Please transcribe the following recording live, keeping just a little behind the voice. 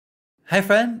Hi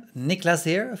friend, Niclas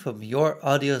here from Your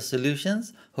Audio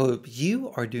Solutions. Hope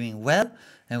you are doing well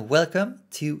and welcome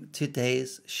to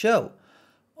today's show.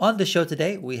 On the show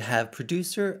today, we have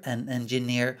producer and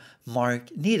engineer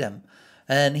Mark Needham.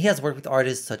 And he has worked with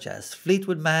artists such as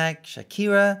Fleetwood Mac,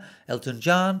 Shakira, Elton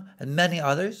John, and many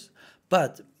others.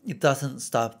 But it doesn't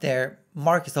stop there.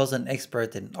 Mark is also an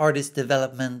expert in artist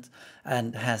development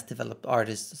and has developed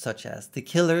artists such as The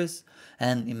Killers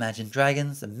and Imagine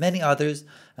Dragons and many others.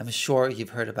 I'm sure you've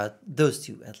heard about those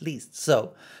two at least.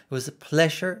 So it was a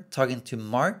pleasure talking to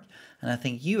Mark, and I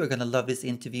think you are going to love this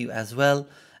interview as well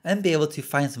and be able to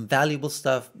find some valuable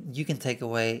stuff you can take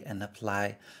away and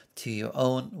apply to your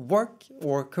own work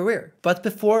or career. But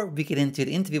before we get into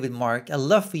the interview with Mark, I'd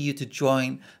love for you to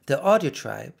join the Audio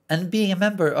Tribe. And being a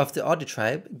member of the Audio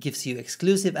Tribe gives you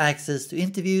exclusive access to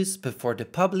interviews before the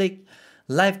public,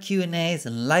 live Q&As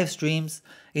and live streams.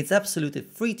 It's absolutely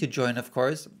free to join, of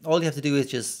course. All you have to do is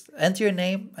just enter your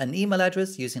name and email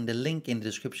address using the link in the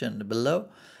description below,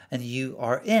 and you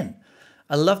are in.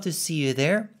 I'd love to see you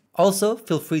there. Also,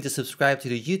 feel free to subscribe to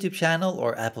the YouTube channel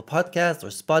or Apple Podcasts or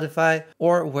Spotify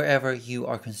or wherever you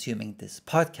are consuming this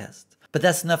podcast. But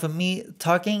that's enough of me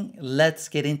talking. Let's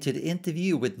get into the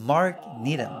interview with Mark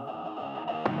Needham.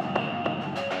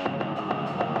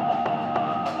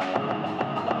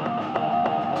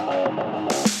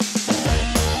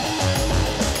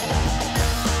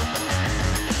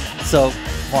 So,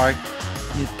 Mark,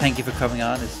 thank you for coming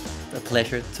on. It's a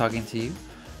pleasure talking to you.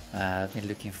 I've been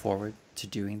looking forward to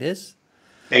doing this.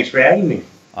 Thanks for having me.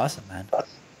 Awesome, man.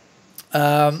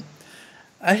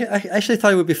 I actually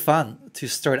thought it would be fun to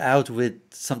start out with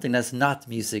something that's not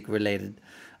music related,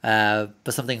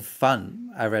 but something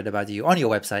fun I read about you on your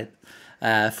website.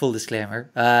 Full disclaimer.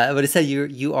 But it said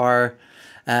you are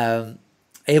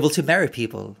able to marry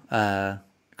people.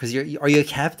 Because are you a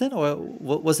captain or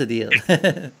what was the deal?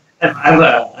 I'm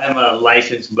a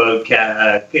licensed boat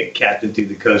captain through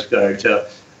the Coast Guard. So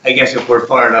I guess if we're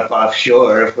far enough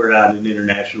offshore, if we're out in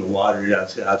international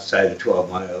waters outside of 12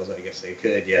 miles, I guess they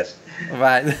could, yes.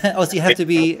 Right. Oh, so you have to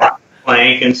be...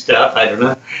 Plank and stuff, I don't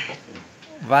know.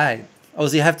 Right. Oh,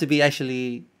 so you have to be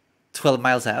actually 12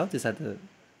 miles out? Is that the...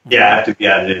 Yeah, I have to be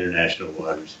out in international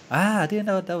waters. Ah, I didn't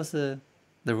know that was the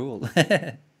rule.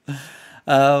 But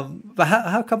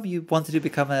how come you wanted to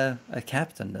become a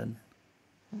captain then?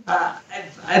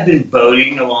 I've been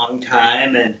boating a long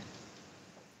time, and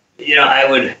you know, I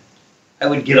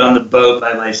would get on the boat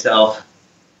by myself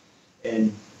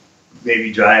and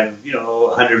maybe drive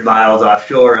 100 miles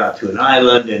offshore out to an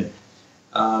island, and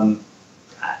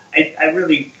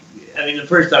the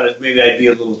first thought is maybe I'd be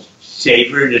a little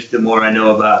safer just the more I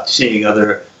know about seeing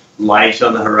other lights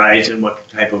on the horizon, what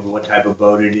type of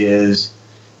boat it is,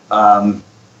 and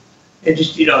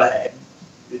just a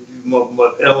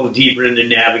little deeper into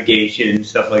navigation and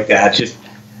stuff like that. Just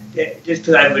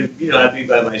because I'd be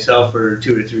by myself for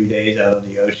 2 or 3 days out on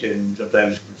the ocean,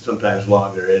 sometimes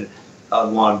longer, and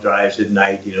on long drives at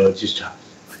night.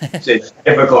 It's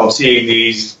difficult seeing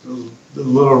these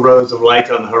little rows of lights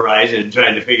on the horizon and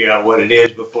trying to figure out what it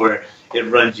is before it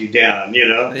runs you down.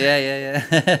 Yeah.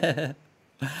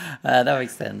 That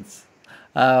makes sense.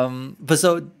 But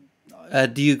so.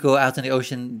 Do you go out in the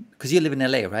ocean? Because you live in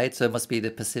LA, right? So it must be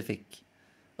the Pacific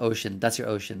Ocean. That's your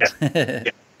ocean.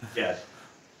 Yeah.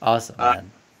 Awesome, man.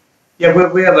 Yeah,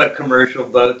 we have a commercial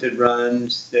boat that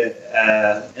runs,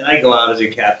 and I go out as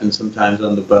a captain sometimes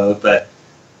on the boat. But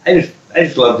I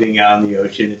just love being out in the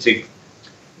ocean.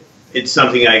 It's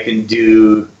something I can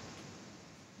do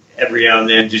every now and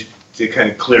then just to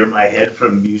kind of clear my head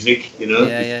from music.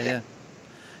 Yeah.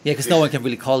 Because no one can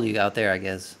really call you out there, I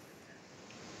guess.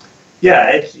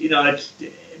 Yeah, it's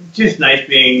just nice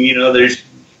being,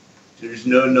 there's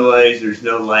no noise, there's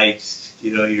no lights,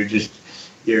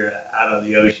 you're out on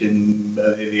the ocean,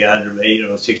 maybe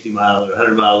 60 miles or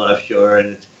 100 miles offshore,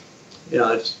 and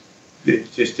it's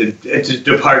just a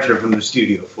departure from the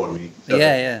studio for me. So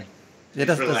yeah,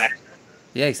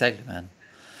 exactly, man.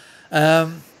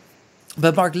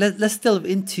 But Mark, let's delve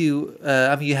into.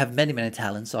 You have many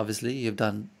talents. Obviously, you've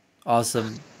done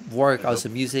awesome work,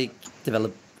 awesome music,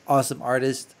 developed awesome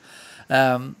artist,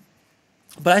 but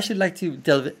I should like to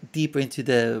delve deeper into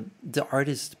the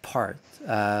artist part,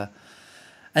 and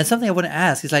something I want to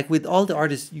ask is, like, with all the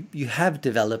artists you have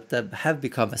developed that have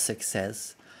become a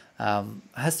success,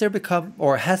 has there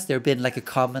been like a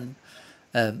common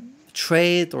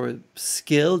trait or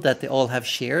skill that they all have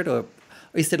shared, or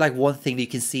is there like one thing that you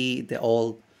can see they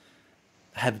all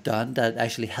have done that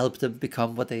actually helped them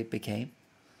become what they became?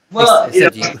 Well,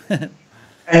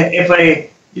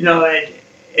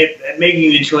 if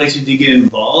making the choices to get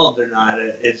involved or not,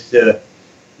 it's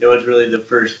It was really the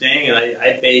first thing, and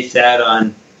I base that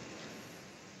on,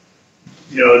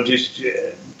 just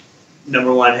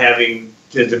number one, having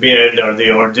the band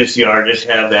or just the artist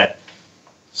have that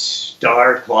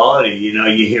star quality.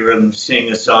 You hear them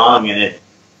sing a song,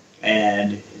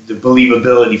 and the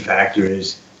believability factor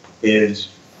is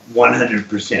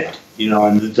 100%. In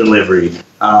the delivery.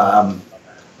 Are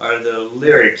the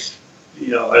lyrics?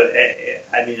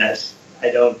 I mean, I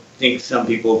don't think some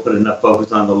people put enough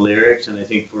focus on the lyrics, and I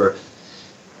think for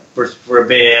a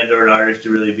band or an artist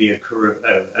to really be a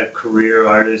career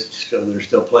artist, so they're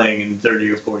still playing in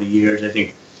 30 or 40 years, I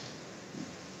think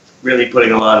really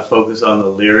putting a lot of focus on the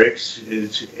lyrics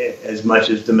is as much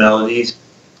as the melodies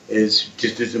is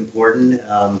just as important.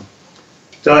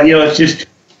 So it's just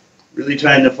really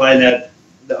trying to find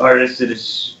the artist that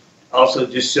is also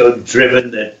just so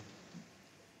driven that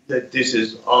this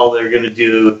is all they're going to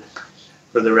do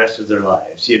for the rest of their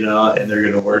lives, and they're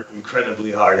going to work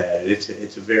incredibly hard at it.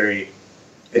 It's a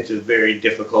very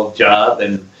difficult job,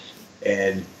 and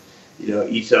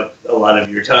eats up a lot of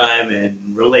your time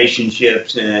and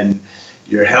relationships and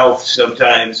your health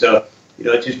sometimes. So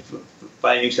just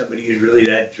finding somebody who's really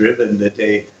that driven that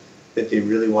they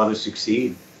really want to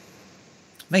succeed.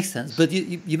 Makes sense. But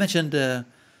you mentioned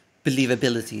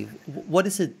believability. What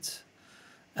is it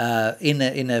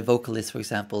in a vocalist, for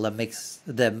example, that makes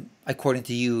them, according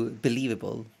to you,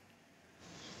 believable?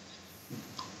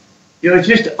 It's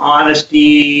just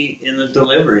honesty in the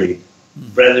delivery.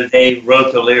 Whether they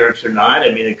wrote the lyrics or not,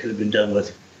 I mean, it could have been done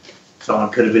with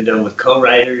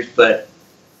co-writers, but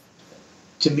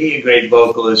to me, a great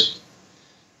vocalist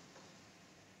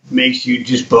makes you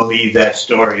just believe that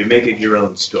story and make it your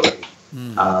own story.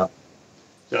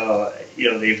 So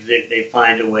they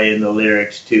find a way in the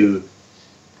lyrics to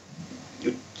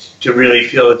really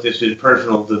feel that this is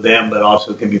personal to them, but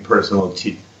also can be personal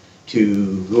to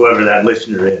whoever that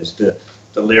listener is. The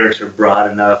lyrics are broad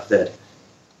enough that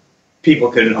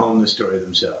people can own the story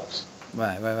themselves.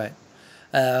 Right.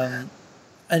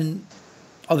 And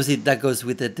obviously that goes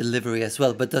with the delivery as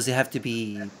well. But does it have to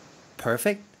be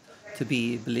perfect to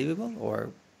be believable, or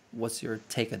what's your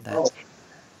take on that?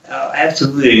 Oh,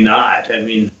 absolutely not. I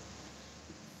mean,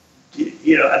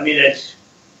 it's.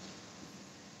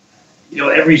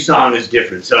 Every song is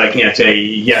different, so I can't say,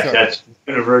 yes, sure, that's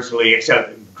universally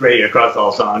great across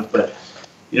all songs, but,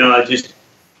 I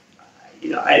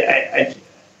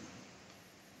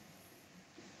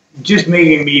just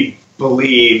making me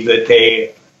believe that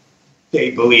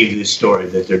they believe the story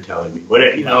that they're telling me.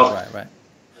 Right.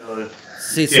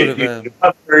 See, sort of do you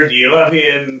love her? Do you love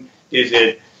him? Is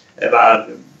it about,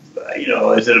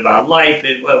 life?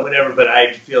 Whatever, but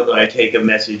I feel that I take a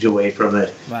message away from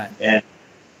it. Right.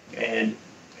 And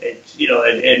it's,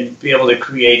 and be able to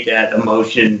create that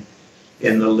emotion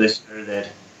in the listener that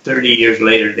 30 years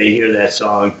later they hear that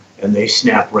song and they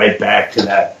snap right back to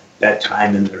that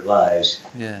time in their lives.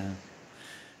 Yeah,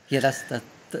 that's that.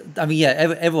 I mean,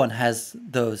 everyone has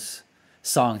those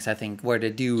songs, I think, where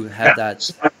they do have that.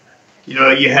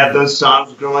 You have those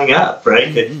songs growing up,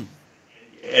 right? Mm-hmm.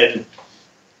 And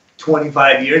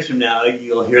 25 years from now,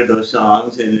 you'll hear those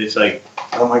songs, and it's like,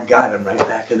 oh my God, I'm right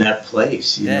back in that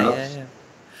place. You know? Yeah.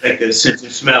 Like a sense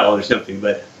of smell or something.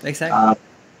 But exactly.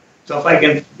 So if I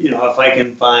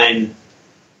can find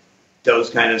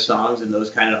those kind of songs and those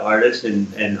kind of artists,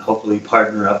 and hopefully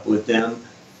partner up with them,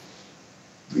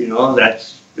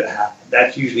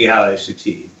 that's usually how I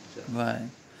succeed. So. Right.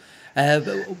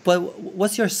 But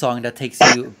what's your song that takes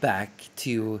you back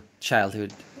to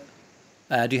childhood?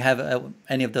 Do you have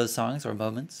any of those songs or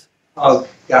moments? Oh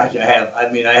gosh, I have. I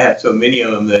mean, I have so many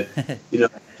of them that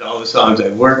all the songs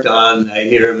I've worked on, I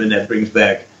hear them, and that brings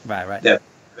back that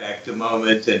back to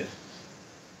moments. And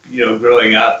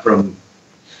growing up from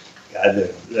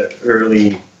the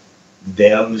early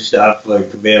Them stuff, like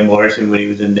Van Morrison when he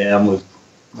was in Them with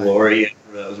Glory.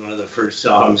 That was one of the first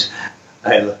songs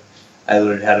I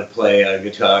learned how to play on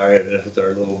guitar with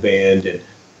our little band. And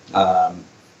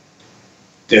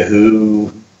The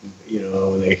Who,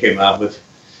 when they came out with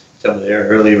some of their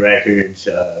early records,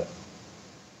 God,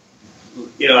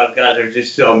 there's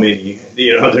just so many,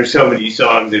 there's so many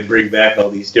songs that bring back all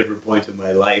these different points of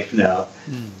my life now.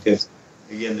 Because,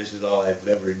 again, this is all I've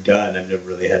ever done. I've never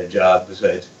really had a job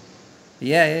besides.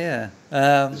 Yeah.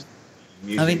 I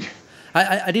mean,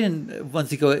 I didn't want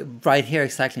to go right here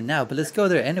exactly now, but let's go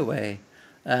there anyway.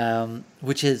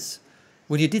 Which is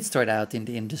when you did start out in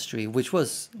the industry, which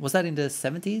was that in the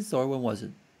 70s or when was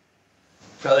it?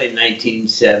 Probably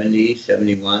 1970,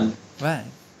 71. Right.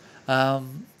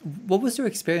 What was your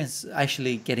experience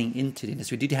actually getting into the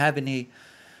industry? Did you have any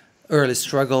early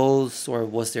struggles, or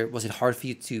was it hard for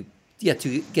you to get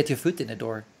your foot in the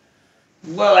door?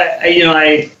 Well,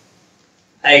 I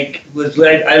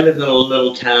lived in a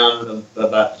little town of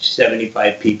about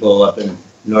 75 people up in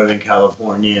Northern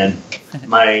California, and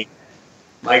my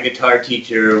my guitar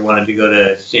teacher wanted to go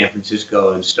to San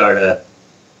Francisco and start a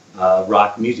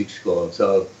rock music school.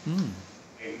 So Mm.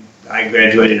 I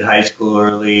graduated high school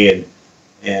early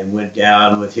and went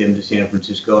down with him to San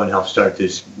Francisco and helped start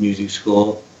this music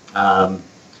school. And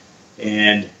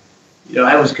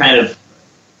I was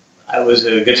I was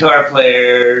a guitar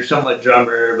player, somewhat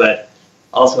drummer, but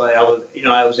also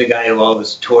I was a guy who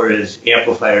always tore his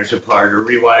amplifiers apart or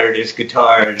rewired his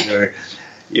guitars, or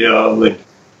would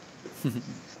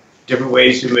different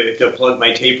ways to plug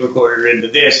my tape recorder into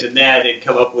this and that and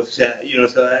come up with So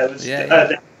I was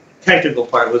the technical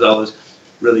part was always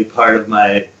really part of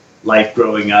my life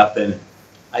growing up, and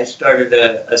I started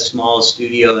a small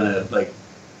studio in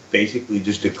basically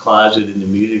just a closet in the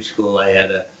music school. I had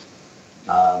a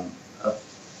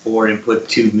 4-input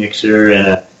tube mixer and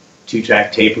a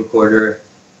 2-track tape recorder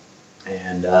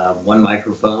and one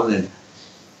microphone, and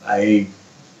I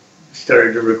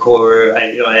started to record.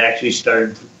 I actually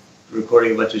started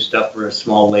recording a bunch of stuff for a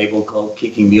small label called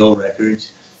Kicking Mule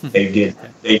Records. They did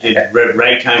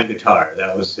ragtime guitar.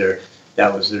 That was their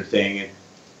thing, and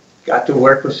got to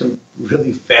work with some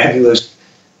really fabulous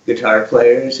guitar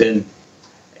players, and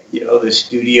the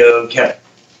studio kept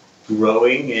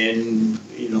growing, and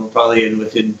probably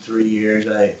within 3 years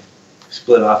I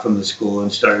split off from the school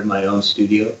and started my own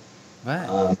studio.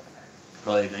 Right.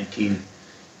 Probably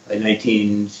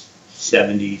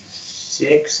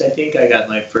 1976, I think I got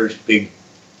my first big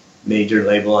major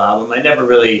label album. I never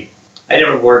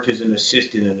worked as an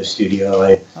assistant in the studio.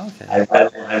 I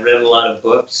read a lot of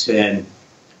books and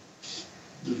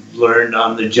learned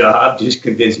on the job, just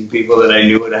convincing people that I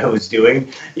knew what I was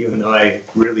doing, even though I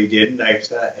really didn't.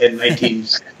 In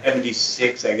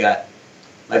 1976, I got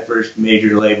my first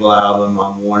major label album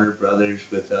on Warner Brothers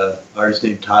with an artist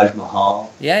named Taj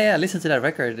Mahal. Yeah, listen to that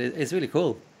record. It's really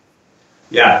cool.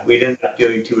 Yeah, we ended up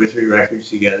doing 2 or 3 records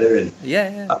together, and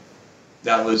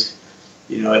that was,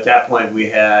 at that point we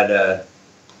had a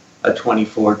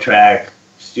 24-track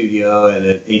studio and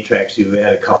an 8-track studio. We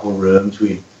had a couple rooms.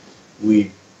 We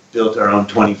built our own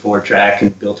 24-track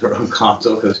and built our own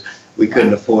console because we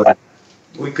couldn't afford to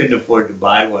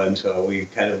buy one, so we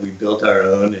built our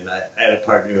own. And I had a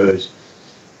partner who was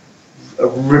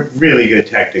really good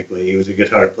technically. He was a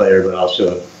guitar player, but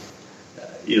also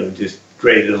just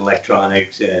great at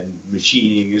electronics and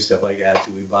machining and stuff like that.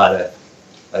 So we bought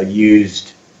a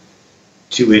used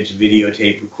 2-inch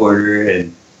videotape recorder,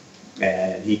 and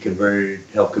he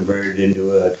helped convert it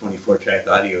into a 24-track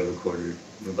audio recorder.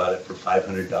 We bought it for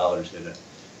 $500 at a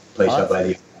place up by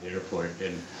the airport,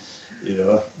 and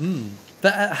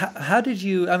But how did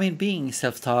you? I mean, being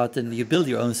self-taught and you build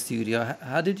your own studio,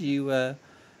 how did you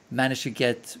manage to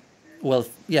get,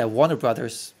 Warner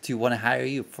Brothers to want to hire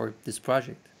you for this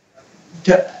project?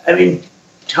 I mean,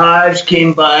 Taj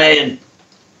came by, and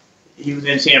he was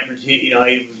in San Francisco.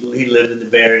 He lived in the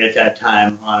Bay Area at that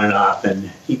time, on and off, and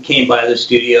he came by the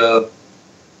studio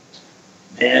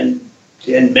and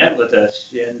met with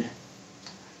us, and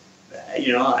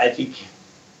I think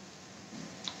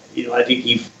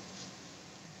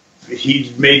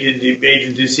he made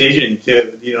the decision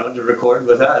to record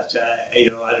with us. I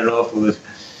don't know if it was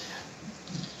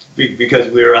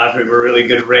because we were offering a really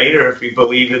good rate, or if he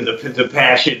believed in the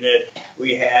passion that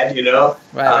we had.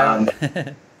 Right.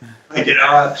 Thank you,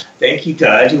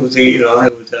 Todd. It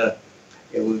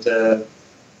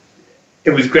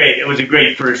was great. It was a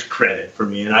great first credit for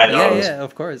me, and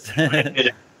Of course.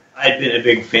 I'd been a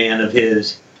big fan of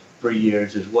his for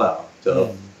years as well.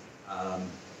 So,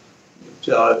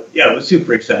 it was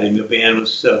super exciting. The band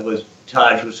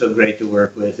Taj was so great to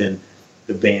work with, and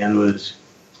the band was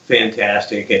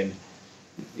fantastic. And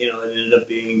it ended up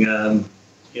being,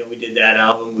 we did that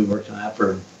album. We worked on that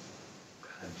for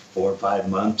 4 or 5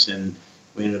 months, and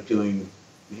we ended up doing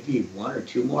maybe 1 or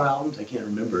 2 more albums. I can't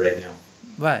remember right now.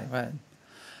 Right.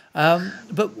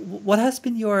 But what has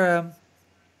been your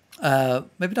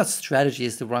maybe not strategy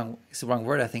is the wrong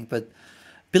word, I think, but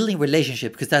building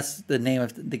relationship, because that's the name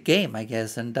of the game, I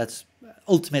guess, and that's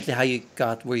ultimately how you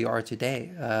got where you are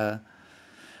today.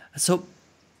 So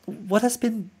what has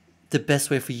been the best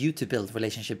way for you to build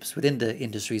relationships within the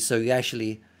industry, so you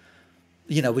actually,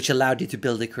 which allowed you to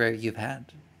build the career you've had?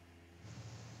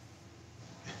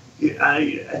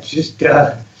 I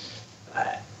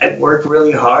worked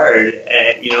really hard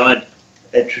at,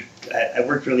 I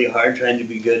worked really hard trying to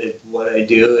be good at what I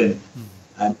do, and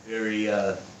I'm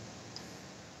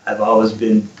I've always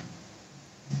been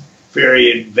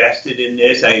very invested in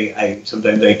this.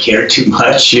 Sometimes I care too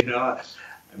much, I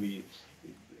mean,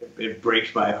 it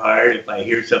breaks my heart if I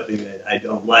hear something that I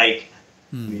don't like.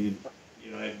 I Mm. mean,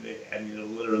 I mean, it'll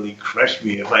literally crush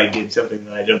me if I did something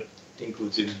that I don't think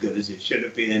was as good as it should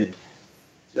have been.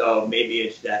 So maybe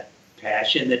it's that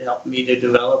passion that helped me to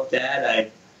develop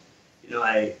that.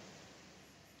 I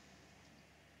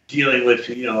dealing with,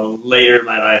 later in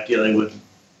my life, dealing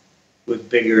with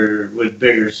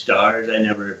bigger stars. I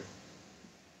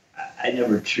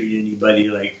never treat anybody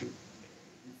like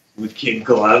with kid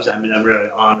gloves. I mean, I'm really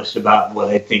honest about what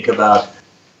I think about,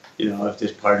 if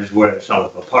this part is where, so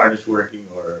if a part is working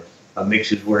or a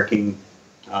mix is working.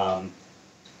 So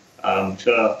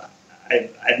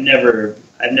I've never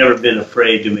been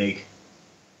afraid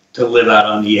to live out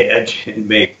on the edge and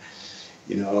make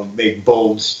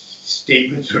bold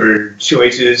statements or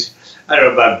choices. I don't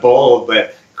know about bold,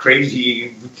 but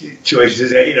crazy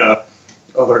choices,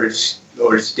 or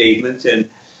statements. And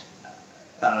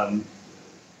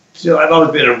so I've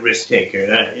always been a risk taker.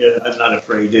 And I'm not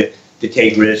afraid to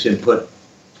take risks and put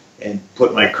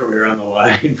my career on the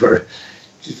line for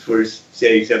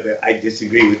saying something. I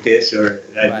disagree with this, or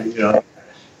Right.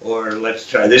 or let's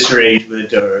try this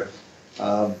arrangement, or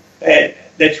and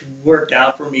that's worked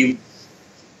out for me.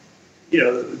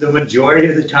 The majority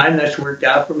of the time, that's worked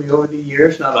out for me over the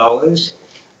years. Not always.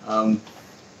 So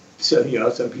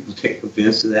some people take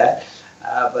offense to that,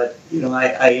 but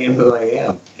I am who I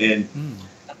am, and Mm.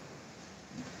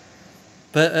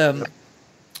 But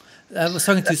I was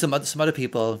talking to some other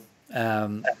people,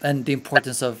 and the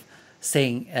importance of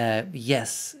saying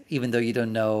yes, even though you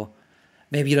don't know,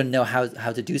 maybe you don't know how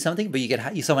to do something, but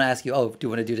someone asks you, oh, do you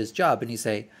want to do this job, and you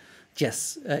say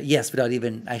yes, yes, without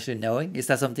even actually knowing. Is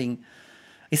that something?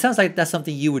 It sounds like that's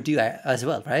something you would do as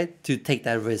well, right? To take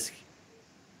that risk.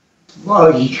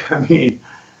 well, I mean,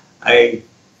 I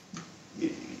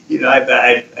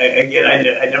again,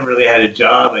 I never really had a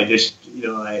job. I just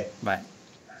I Right.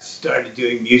 started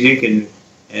doing music and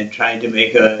trying to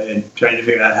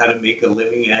figure out how to make a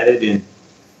living at it and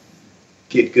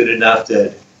get good enough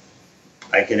that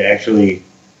I could actually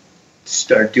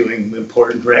start doing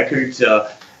important records. So,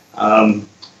 I,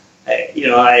 you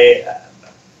know, I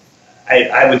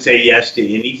would say yes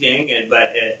to anything,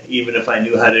 but even if I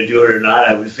knew how to do it or not,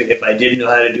 if I didn't know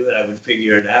how to do it, I would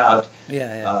figure it out.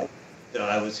 Yeah. Yeah. So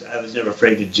I was never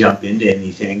afraid to jump into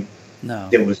anything No.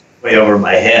 that was way over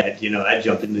my head. I'd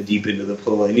jump in the deep into the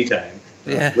pool anytime.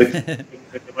 Yeah. With a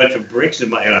bunch of bricks in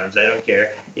my arms, I don't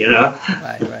care.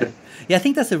 Right. Right. Yeah. I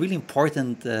think that's a really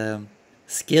important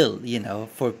skill.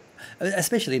 For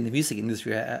especially in the music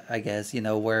industry, I guess.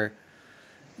 Where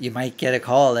you might get a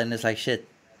call and it's like, shit,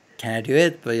 can I do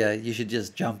it? But yeah, you should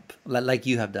just jump like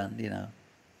you have done.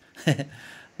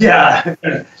 Yeah,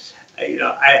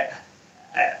 I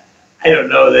I don't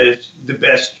know that it's the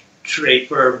best trait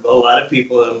for a lot of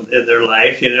people in their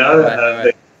life. Right.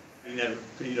 Right.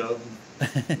 But, you know,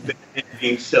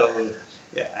 being so,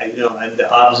 yeah, I'm the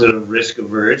opposite of risk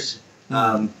averse.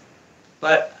 Mm.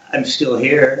 But I'm still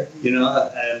here.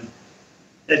 And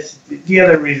that's the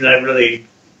other reason I really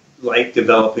like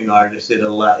developing artists. It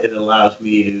allows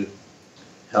me to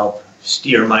help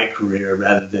steer my career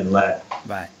rather than let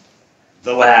Right.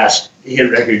 the last hit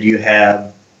record you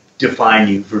have define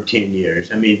you for 10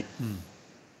 years. I mean, Mm.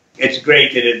 it's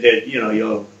great that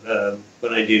you'll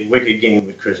when I did Wicked Game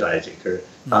with Chris Isaac, or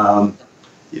but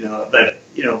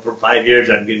for 5 years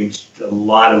I'm getting a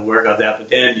lot of work on that. But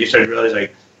then you start to realize,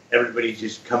 like, everybody's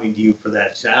just coming to you for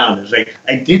that sound. It's like,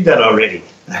 I did that already.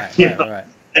 Right. You Right. know? Right.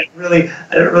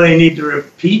 I don't really need to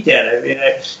repeat that. I mean,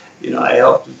 I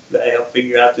helped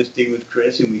figure out this thing with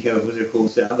Chris, and we came up with a cool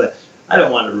sound. But I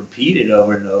don't want to repeat it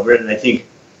over and over. And I think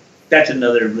that's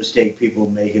another mistake people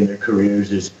make in their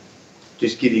careers, is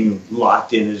just getting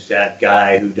locked in as that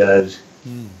guy who does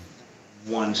Mm.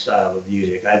 one style of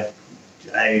music. I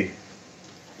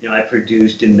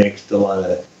produced and mixed a lot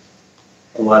of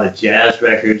jazz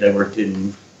records. I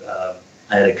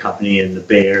had a company in the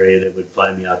Bay Area that would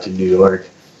fly me out to New York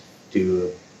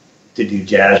to do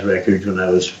jazz records when I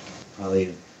was probably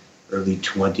in early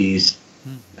 20s.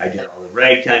 Mm. I did all the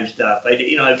ragtime stuff.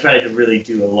 I tried to really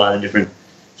do a lot of different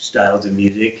styles of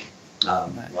music, a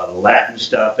lot of Latin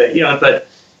stuff. But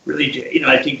really,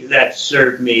 I think that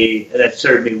served me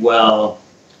well,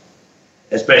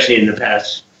 especially in the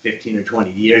past 15 or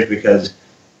 20 years, because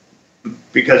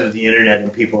of the internet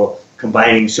and people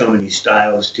combining so many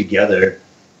styles together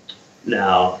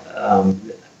now.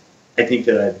 I think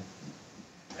that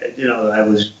I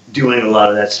was doing a lot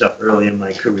of that stuff early in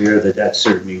my career, that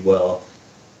served me well,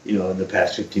 in the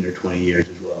past 15 or 20 years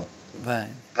as well. Right.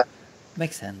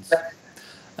 Makes sense.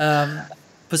 Um,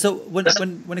 But so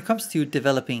when it comes to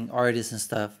developing artists and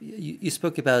stuff, you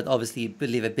spoke about obviously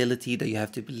believability, that you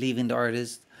have to believe in the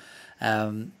artist.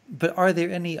 But are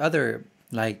there any other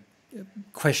like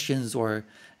questions or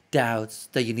doubts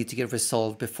that you need to get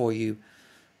resolved before you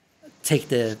take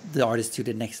the artist to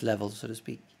the next level, so to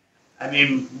speak? I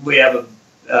mean, we have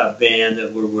a band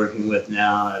that we're working with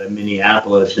now out of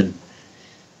Minneapolis, and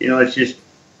it's just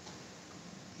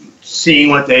seeing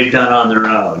what they've done on their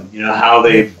own. How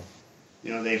they've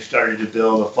started to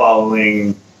build a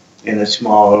following in a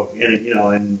small, in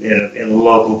a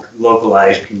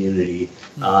localized community.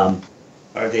 Are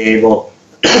they able?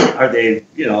 Are they,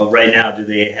 right now? Do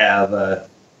they have?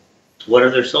 What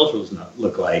do their socials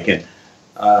look like? And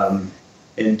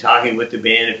in talking with the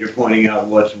band, if you're pointing out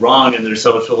what's wrong in their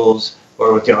socials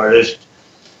or with the artist,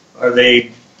 are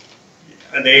they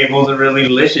able to really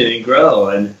listen and grow?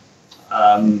 And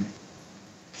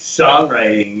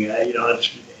songwriting,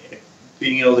 it's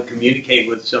being able to communicate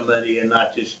with somebody and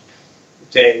not just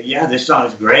say, yeah, this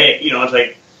song's great. It's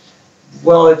like,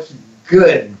 well, it's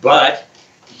good, but,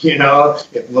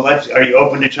 are you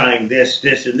open to trying this,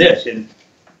 this, and this? And,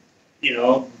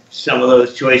 some of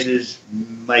those choices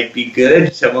might be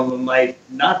good, some of them might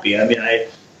not be. I mean,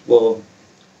 I'll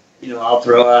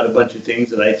throw out a bunch of things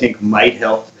that I think might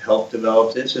help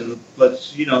develop this, and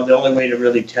the only way to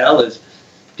really tell is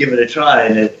give it a try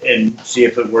and see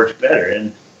if it works better.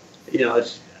 And I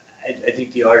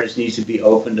think the artist needs to be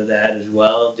open to that as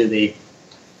well. Do they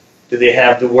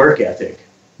have the work ethic?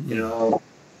 Knowing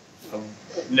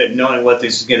what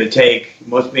this is going to take.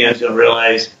 Most bands don't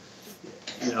realize,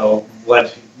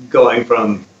 what going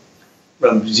from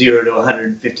 0 to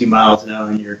 150 miles an hour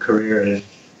in your career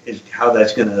is how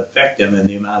that's going to affect them, and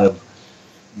the amount of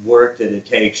work that it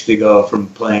takes to go from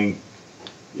playing,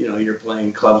 you're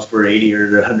playing clubs for 80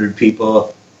 or 100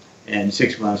 people, and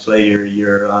 6 months later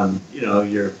you're on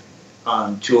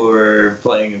tour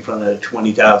playing in front of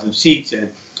 20,000 seats,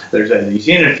 and there's these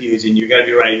interviews, and you got to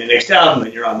be writing the next album,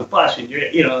 and you're on the bus, and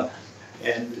you're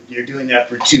doing that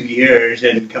for 2 years,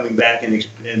 and coming back, and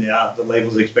the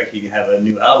labels expect you to have a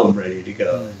new album ready to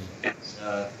go. And,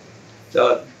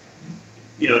 so,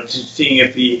 seeing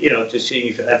if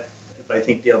I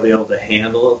think they'll be able to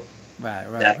handle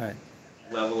that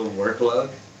level of workload.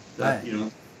 Right.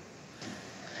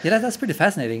 Yeah, that's pretty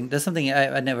fascinating. That's something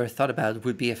I never thought about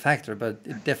would be a factor, but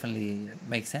it definitely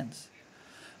makes sense.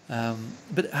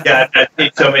 But yeah, I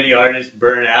think so many artists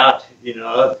burn out, they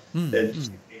come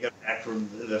back from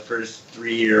the first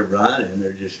 3-year run, and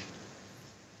they're just,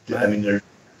 I mean, they're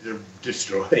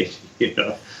destroyed,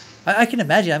 I can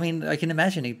imagine. I mean, I can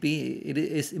imagine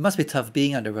it must be tough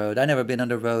being on the road. I've never been on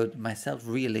the road myself,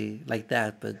 really, like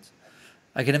that, but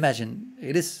I can imagine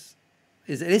it is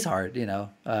hard,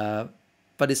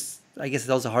 but I guess it's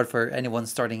also hard for anyone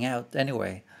starting out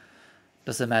anyway.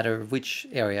 Doesn't matter which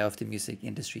area of the music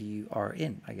industry you are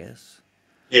in, I guess.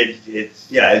 It's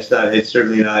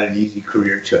certainly not an easy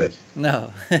career choice.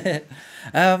 No.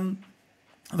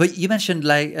 But you mentioned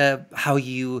like how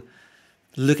you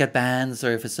look at bands,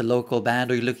 or if it's a local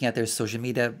band, or you're looking at their social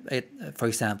media, for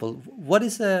example. What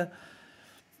is there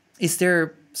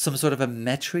some sort of a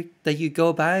metric that you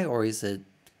go by, or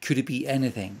could it be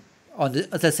anything on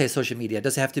let's say social media?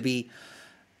 Does it have to be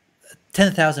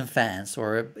 10,000 fans,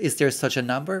 or is there such a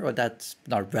number, or that's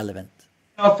not relevant?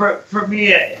 For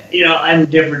me, I'm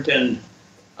different than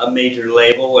a major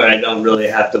label where I don't really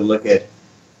have to look at.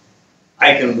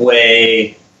 I can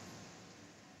weigh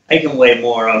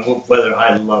more on whether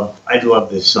I love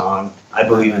this song. I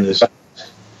believe in this song.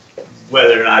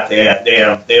 Whether or not they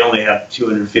only have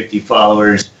 250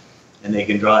 followers and they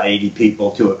can draw 80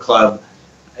 people to a club.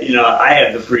 I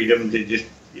have the freedom to just,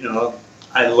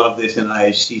 I love this and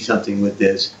I see something with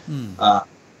this.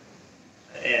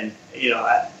 And,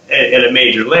 at a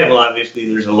major label, obviously,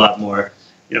 there's a lot more,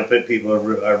 people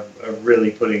are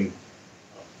really putting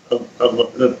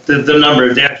the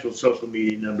number, the actual social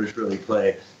media numbers really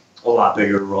play a lot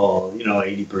bigger role,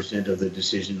 80% of the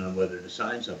decision on whether to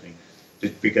sign something,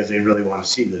 just because they really want to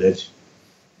see that it's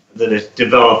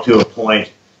developed to a point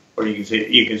where you can say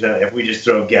if we just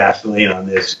throw gasoline on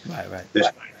this, this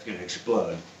bike's going to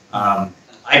explode. I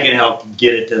can help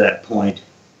get it to that point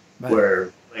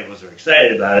where labels are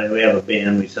excited about it. We have a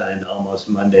band we signed almost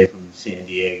Monday from San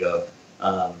Diego.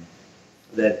 I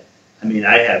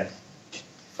have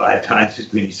 5 times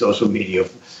as many social media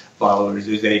followers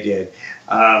as they did.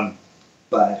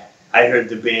 But I heard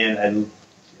the band,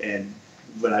 and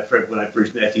when I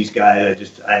first met these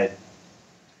guys,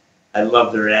 I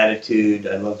love their attitude.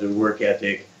 I love their work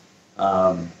ethic.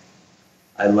 I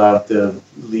love the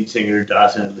lead singer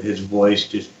Dawson. His voice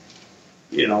just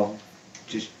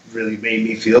just really made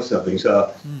me feel something.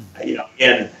 So, you know,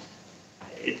 again,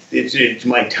 it's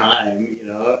my time. You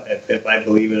know, if I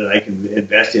believe in it, I can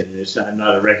invest in it. It's not, I'm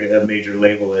not a major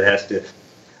label that has to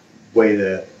weigh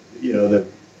that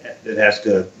has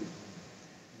to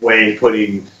weigh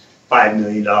putting $5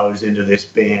 million into this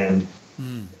band.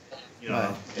 You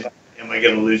know, am I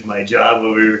going to lose my job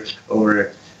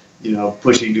over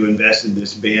pushing to invest in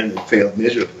this band that failed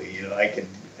miserably? You know, I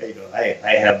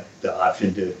have the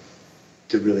option to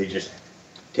really just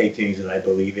take things that I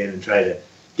believe in and try to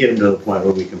get them to the point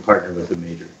where we can partner with a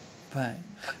major. Right.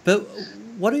 But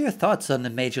what are your thoughts on the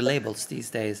major labels these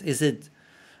days? Is it,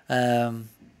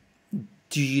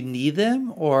 do you need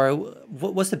them, or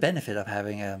what's the benefit of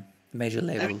having a major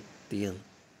label deal?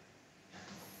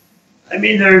 I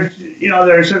mean, there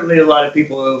are certainly a lot of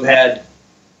people who've had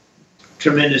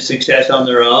tremendous success on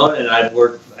their own, and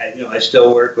I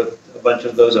still work with a bunch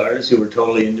of those artists who were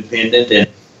totally independent, and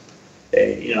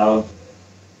they've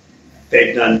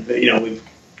done,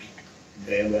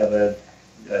 they have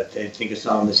I think a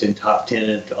song that's in top 10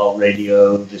 at all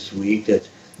radio this week. That's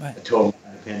a total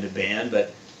independent band,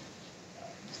 but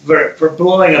for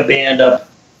blowing a band up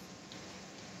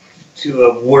to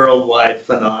a worldwide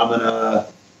phenomena,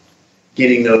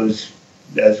 getting those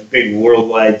big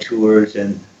worldwide tours,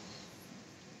 and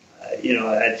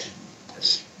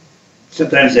it's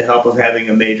sometimes the help of having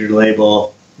a major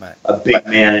label, a big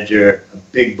manager, a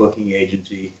big booking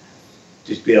agency,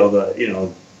 just be able to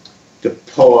to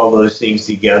pull all those things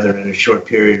together in a short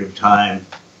period of time.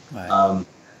 I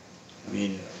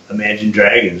mean, Imagine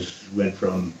Dragons went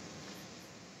from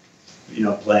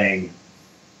playing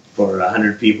for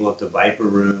 100 people at the Viper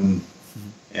Room,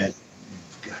 and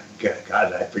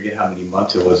God, I forget how many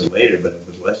months it was later, but it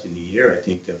was less than a year, I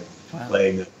think, to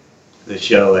playing the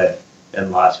show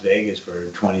in Las Vegas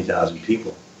for 20,000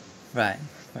 people. Right.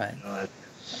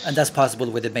 And that's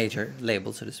possible with a major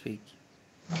label, so to speak.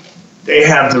 They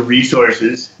have the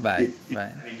resources. Right.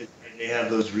 They have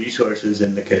those resources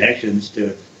and the connections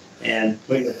and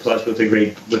plus with a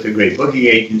great booking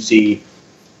agency,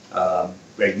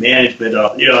 great management.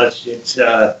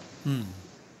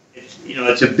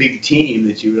 It's a big team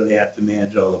that you really have to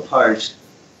manage all the parts,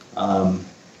 and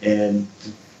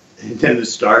then the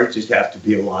stars just have to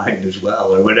be aligned as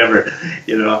well, or whatever.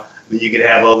 You could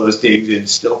have all those things and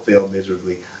still fail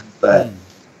miserably, but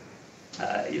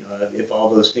if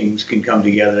all those things can come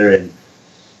together, and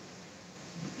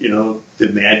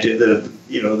the magic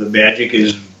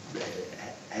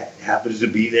happens to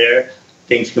be there,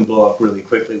 things can blow up really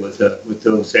quickly with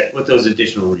those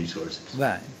additional resources.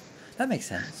 Right, that makes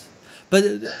sense. But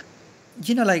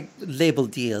like label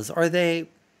deals, are they?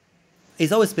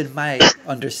 It's always been my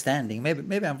understanding.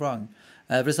 Maybe I'm wrong.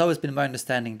 But it's always been my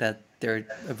understanding that they're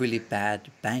a really bad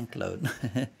bank loan.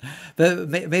 But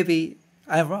maybe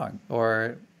I'm wrong.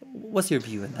 Or what's your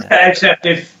view on that? Except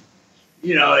if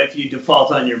you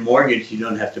default on your mortgage, you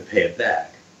don't have to pay it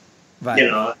back. Right.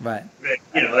 Right.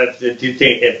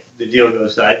 If the deal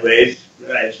goes sideways,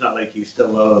 right, it's not like you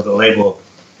still owe the label.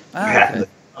 Okay.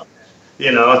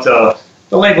 So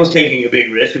the label's taking a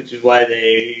big risk, which is why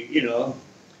they,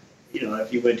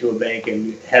 if you went to a bank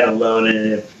and had a loan,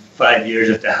 and if 5 years,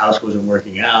 if the house wasn't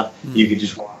working out, you could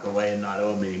just walk away and not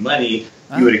owe them any money.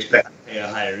 You would expect to pay a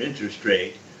higher interest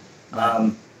rate.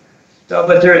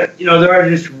 But there are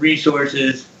just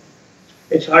resources.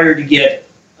 It's harder to get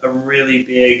a really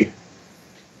big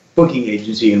booking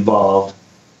agency involved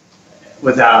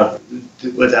without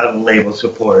label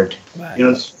support. Right.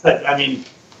 I mean,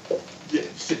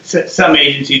 some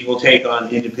agencies will take on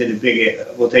independent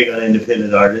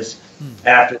artists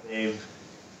after they've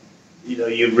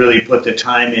you've really put the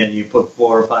time in. You put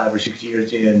 4 or 5 or 6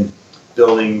 years in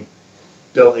building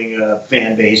a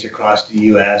fan base across the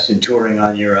U.S. and touring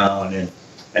on your own,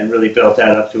 and really built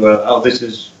that up to this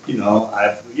is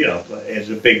as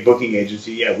a big booking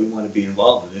agency, we want to be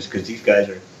involved in this because these guys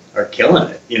are killing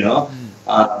it.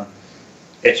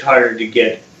 It's harder to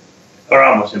get, or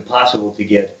almost impossible to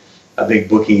get, a big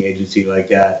booking agency like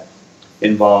that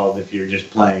involved if you're just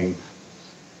playing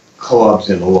clubs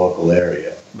in a local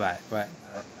area. Right. I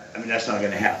mean, that's not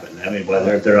going to happen. I mean, they're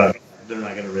not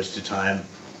going to risk the time.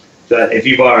 So if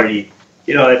you've already,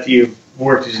 if you've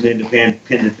worked as an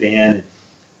independent band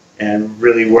and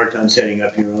really worked on setting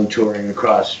up your own touring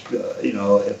across,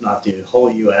 if not the whole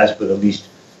U.S., but at least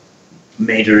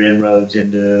major inroads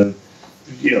into,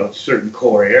 certain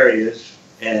core areas,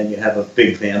 and you have a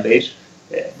big fan base.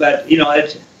 But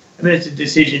it's a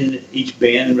decision each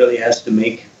band really has to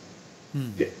make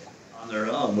on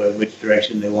their own, which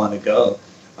direction they want to go.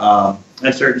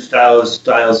 And certain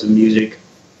styles of music,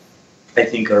 I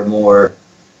think, are more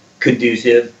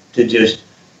conducive to just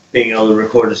being able to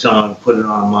record a song, put it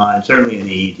online. Certainly in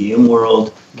the EDM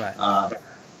world. Right.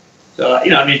 So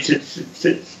I mean,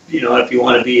 if you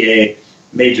want to be a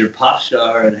major pop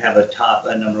star and have a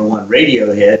 #1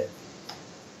 radio hit,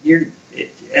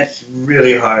 it's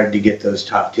really hard to get those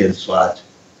top 10 slots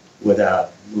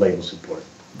without label support.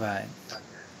 Right.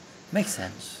 Makes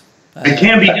sense. It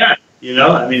can be done,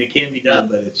 I mean, it can be done,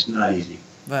 but it's not easy.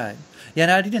 Right. Yeah,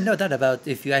 and I didn't know that about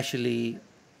if you actually,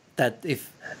 that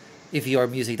if your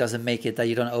music doesn't make it, that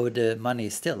you don't owe the money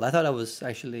still. I thought I was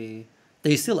actually, that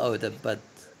you still owe them, but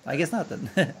I guess not then,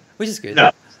 which is good.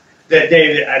 No,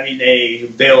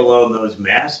 they'll own those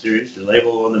masters. The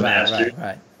label will own the masters.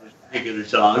 Right. Particular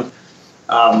songs.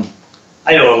 I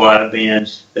know a lot of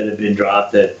bands that have been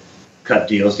dropped that cut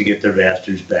deals to get their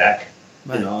masters back.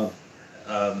 Right.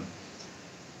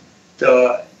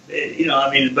 I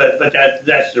mean, but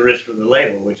that's the risk for the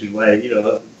label, which is why they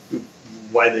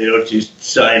don't just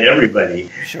sign everybody.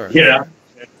 Sure.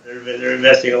 They're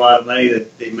investing a lot of money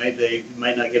that they might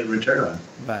not get a return on.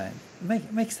 Right.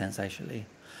 Makes sense actually.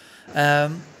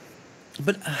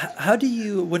 But how do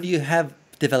you, when you have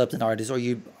developed an artist, or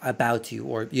you about to,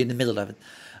 or you're in the middle of it,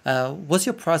 what's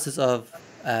your process of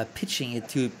pitching it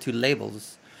to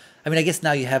labels? I mean, I guess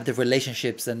now you have the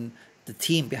relationships and the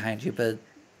team behind you, but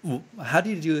how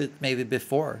do you do it maybe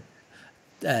before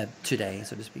today,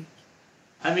 so to speak?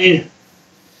 I mean,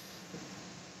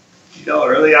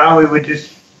 early on we would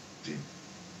just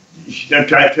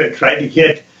try to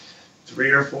get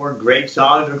 3 or 4 great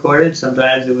songs recorded.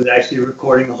 Sometimes it was actually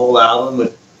recording a whole album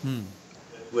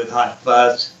with Hot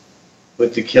Fuss,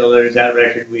 with the Killers. That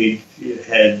record we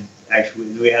had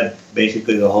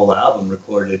basically the whole album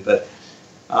recorded, but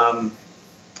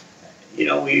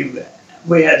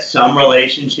we had some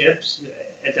relationships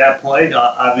at that point.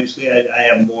 Obviously, I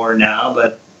have more now,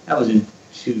 but that was in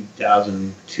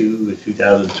 2002 or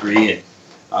 2003. And,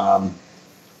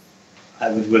 I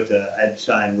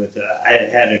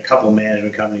had a couple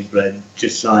management companies, but I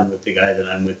just signed with the guy that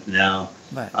I'm with now.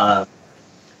 Right.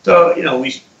 So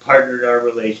we partnered our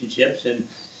relationships, and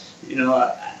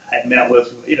I met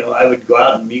with I would go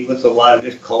out and meet with a lot of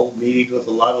just cold meetings with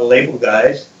a lot of label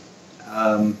guys,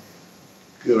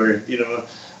 who are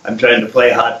I'm trying to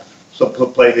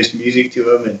play this music to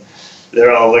them, and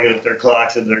they're all looking at their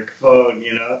clocks and their phone,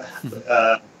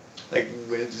 like,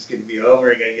 when's this going to be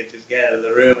over? I got to get this guy out of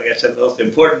the room. I got something else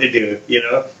important to do,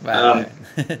 Right.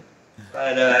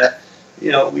 But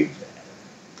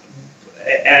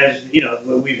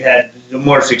we've had, the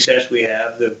more success we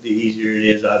have, the easier it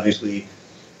is, obviously,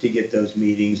 to get those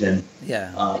meetings, and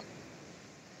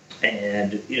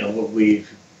we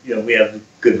have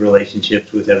good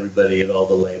relationships with everybody at all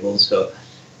the labels, so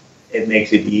it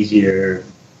makes it easier.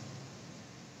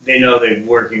 They know they're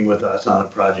working with us on a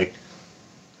project.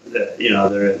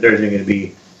 There's going to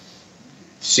be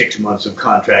 6 months of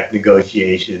contract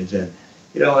negotiations, and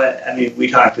I mean, we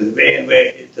talk to the band,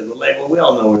 to the label. We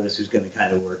all know where this is going to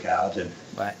kind of work out, and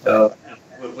so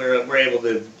we're able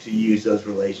to use those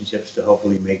relationships to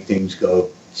hopefully make things go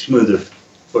smoother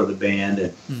for the band,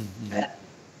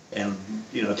 and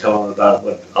tell them about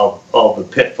what all the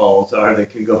pitfalls are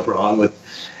that can go wrong with,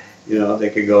 they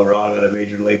could go wrong on a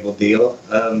major label deal.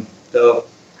 So,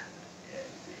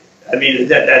 I mean,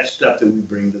 that's stuff that we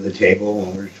bring to the table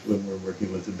when we're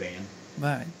working with the band.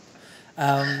 Right.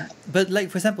 But like,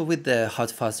 for example, with the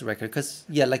Hot Fuzz record, because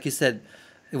like you said,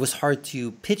 it was hard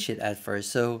to pitch it at first.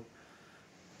 So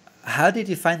how did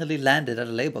you finally land it at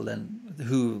a label,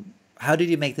 and how did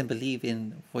you make them believe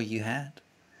in what you had?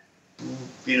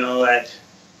 We'd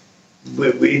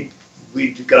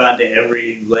gone to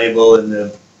every label in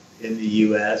the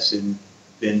U.S. and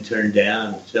been turned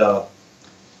down. So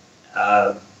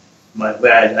I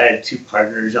had 2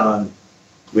 partners on.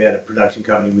 We had a production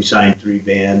company. We signed 3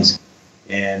 bands,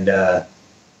 and it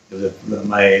was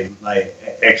my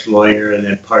ex-lawyer and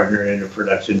then partner in the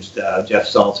production, Jeff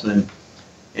Saltzman,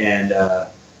 and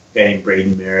a guy named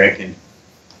Braden Merrick. And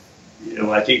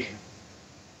I think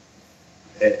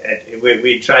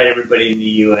we tried everybody in the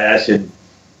U.S. and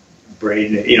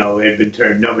Braden, it had been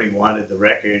turned. Nobody wanted the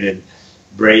record, and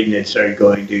Braden had started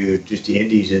going to just the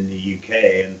indies in the UK,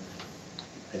 and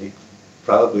I think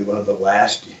probably one of the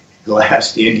last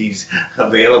indies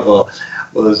available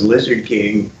was Lizard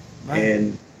King,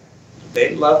 and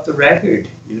they loved the record.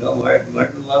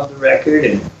 Martin loved the record,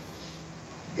 and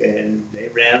they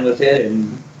ran with it,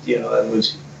 and it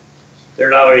was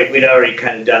we'd already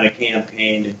kind of done a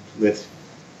campaign with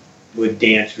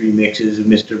dance remixes of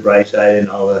Mr. Brightside and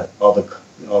all the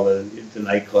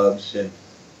nightclubs, and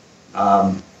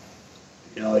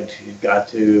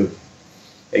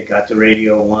it got to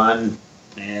Radio 1,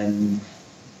 and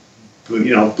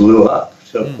blew up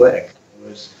so quick.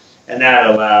 And that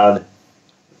allowed,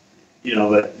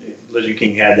 but Lizard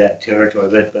King had that territory,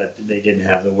 but they didn't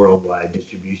have the worldwide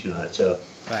distribution on it. So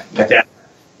at that,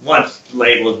 once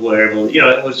labels were able,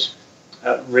 it was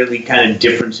a really kind of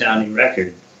different sounding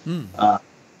record.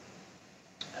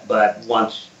 But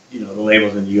once, the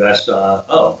labels in the U.S. saw,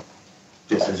 oh,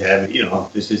 this is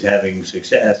having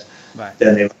success,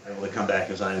 then they were able to come back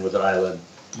and sign with Island.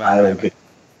 Island could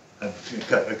a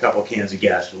couple cans of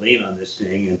gasoline on this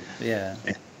thing,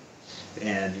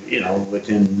 and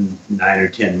within 9 or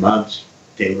 10 months,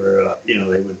 they were,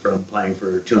 they went from playing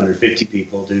for 250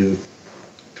 people to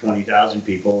 20,000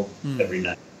 people every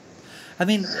night. I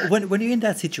mean, when you're in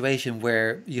that situation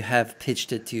where you have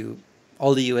pitched it to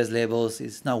all the US labels,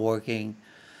 it's not working,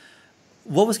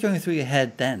 what was going through your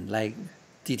head then? Like,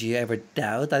 did you ever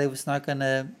doubt that it was not going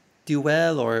to do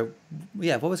well? Or,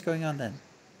 what was going on then?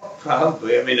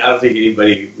 Probably. I mean, I don't think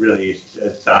anybody really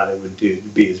thought it would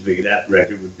be as big. That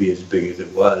record would be as big as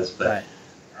it was. But,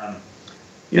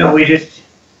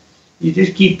 you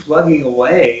just keep plugging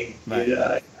away.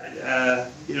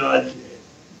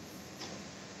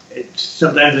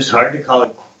 Sometimes it's hard to call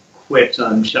it quits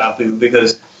on shopping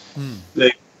because,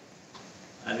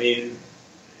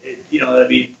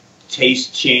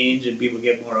 tastes change and people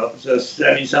get more open. So,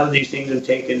 some of these things have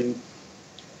taken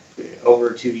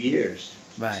over 2 years.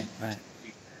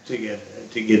 To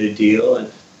get a deal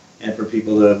and for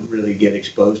people to really get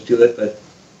exposed to it. But,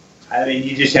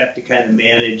 you just have to kind of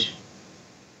manage,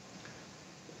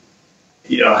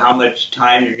 how much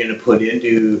time you're going to put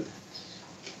into,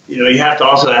 you have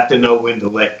to know when to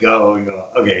let go and go,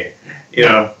 okay,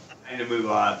 time to move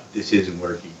on. This isn't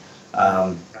working.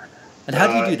 And how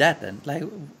do you do that then? Like,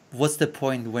 what's the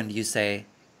point when you say,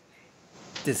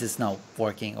 this is not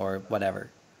working or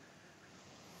whatever?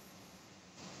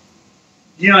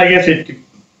 I guess it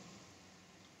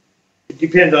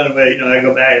depends on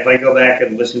if I go back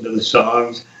and listen to the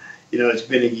songs, it's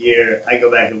been a year. I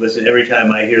go back and listen every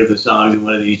time I hear the songs in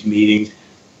one of these meetings.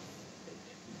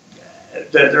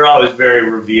 They're always very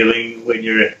revealing when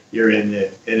you're in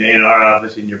an A&R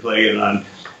office and you're playing on.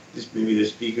 Maybe the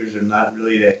speakers are not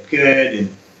really that good,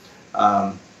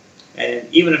 and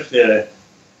even if there's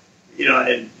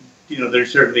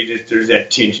certainly there's that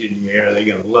tension in the air. Are they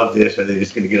going to love this? Or are they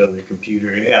just going to get on their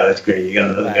computer? Yeah, that's great. You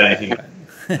got another guy.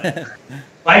 If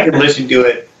I can listen to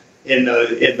it in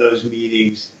those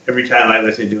meetings, every time I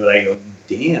listen to it, I go,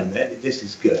 "Damn, this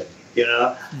is good."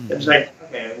 It's like,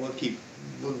 okay, we'll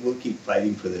keep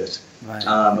fighting for this.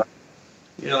 And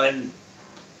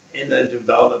in the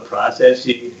development process,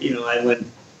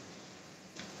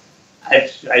 I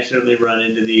certainly run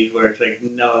into these where it's like,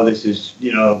 no, this is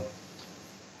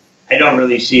I don't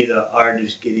really see the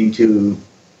artist getting to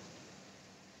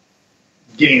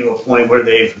a point where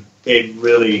they've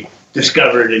really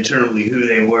discovered internally who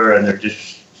they were, and they're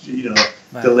just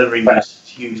delivering these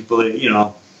huge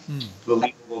believable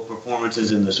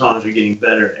performances, and the songs are getting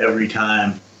better every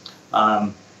time.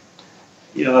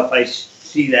 If I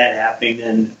see that happening,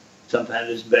 then sometimes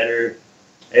it's better.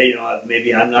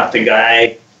 Maybe I'm not the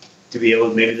guy to be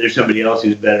able. Maybe there's somebody else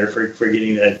who's better for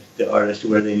getting the artist to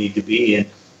where they need to be, and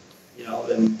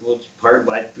then we'll just part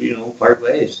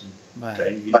ways. And try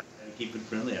to keep it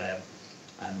friendly.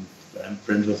 I'm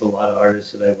friends with a lot of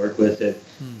artists that I work with that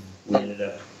we ended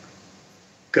up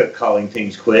calling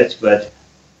things quits, but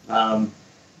I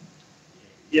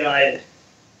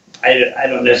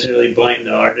don't necessarily blame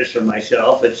the artist or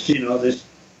myself. It's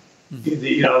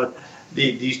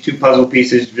these two puzzle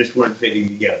pieces just weren't fitting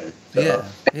together. So.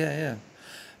 Yeah.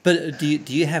 But do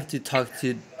you have to talk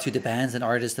to the bands and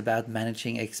artists about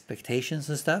managing expectations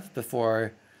and stuff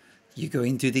before you go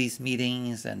into these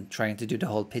meetings and trying to do the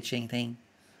whole pitching thing?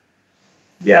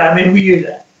 Yeah,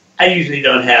 I usually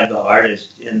don't have the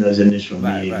artist in those initial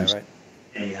meetings. Right.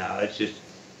 Anyhow, it's just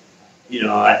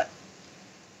my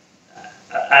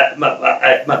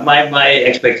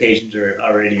expectations are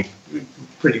already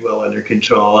pretty well under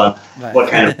control on what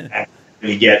kind of reaction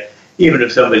you get. Even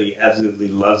if somebody absolutely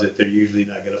loves it, they're usually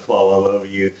not going to fall all over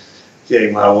you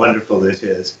saying how wonderful this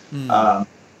is. That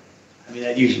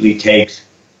usually takes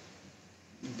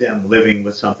them living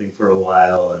with something for a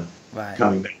while and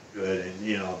coming back to it.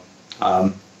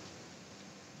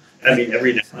 And,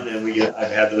 every now and then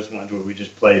I've had those ones where we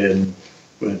just played and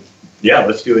went, yeah,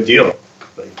 let's do a deal.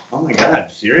 Like, oh my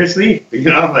God, seriously? If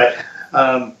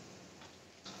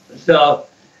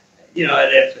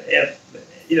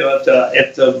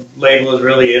the label is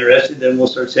really interested, then we'll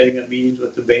start setting up meetings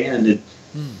with the band and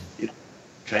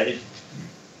try to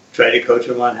coach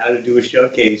them on how to do a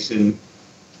showcase and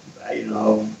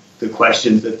the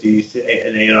questions that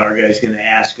an A&R guy is going to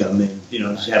ask them, and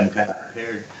just have them kind of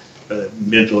prepared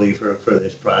mentally for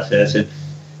this process. And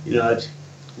I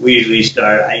usually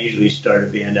start a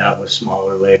band out with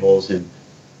smaller labels and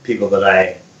people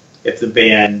that if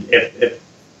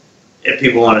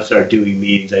people want to start doing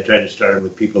meetings, I try to start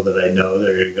with people that I know that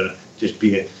are going to just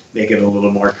make it a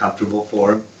little more comfortable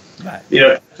for them. Right.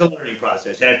 It's a learning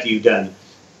process. After you've done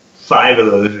 5 of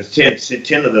those or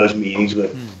 10 of those meetings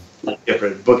with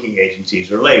different booking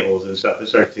agencies or labels and stuff, it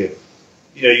starts to,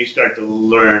 you start to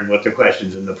learn what the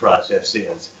questions in the process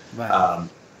is. Right.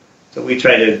 So we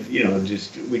try to,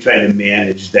 we try to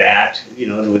manage that,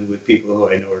 with people who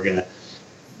I know are going to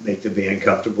make the band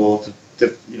comfortable.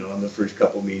 In the first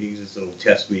couple meetings, it's little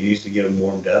test meetings to get them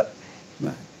warmed up.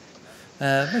 Right.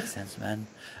 Makes sense, man.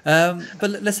 But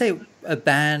let's say a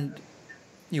band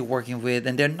you're working with,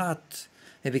 and they're not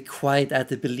maybe quite at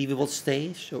the believable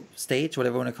stage,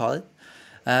 whatever you want to call it.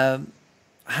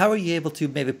 How are you able to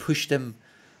maybe push them,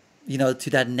 to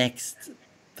that next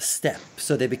step,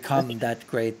 so they become that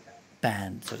great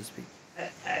band, so to speak?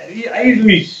 I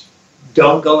usually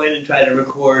don't go in and try to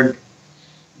record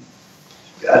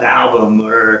an album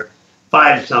or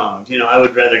 5 songs. I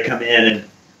would rather come in and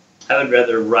I would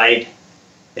rather write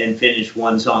and finish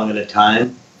one song at a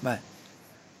time. Right.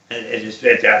 And just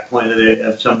at that point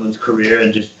of someone's career,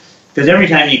 and just because every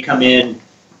time you come in,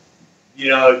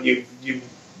 you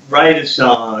write a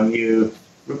song, you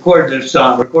record and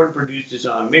produce the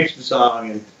song, mix the song,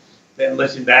 and then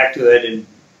listen back to it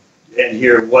and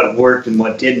hear what worked and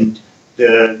what didn't.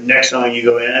 The next song you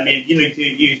go in,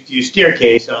 you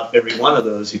staircase off every one of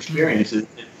those experiences,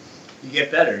 and you get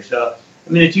better. So,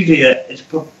 it's usually it's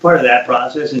part of that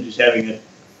process, and just having a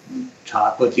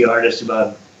talk with the artist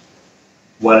about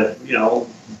what the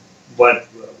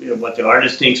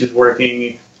artist thinks is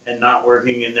working and not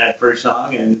working in that first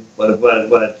song, and what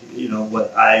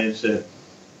I as a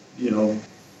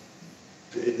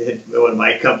what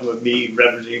my company, me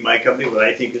representing my company, what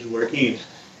I think is working,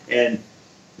 and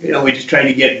we just try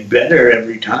to get better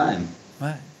every time.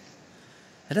 Right.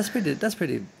 And that's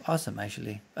pretty awesome,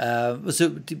 actually. So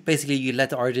basically, you let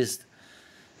the artist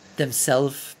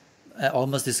themselves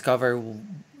almost discover,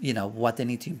 what they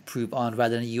need to improve on,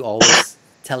 rather than you always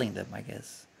telling them, I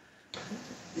guess.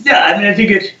 Yeah, I think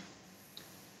it's,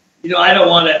 I don't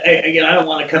want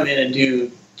to come in and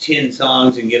do 10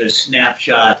 songs and get a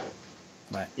snapshot.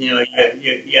 Right. You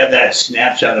have that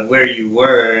snapshot of where you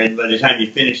were, and by the time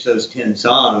you finish those 10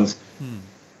 songs,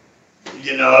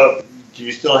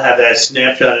 you still have that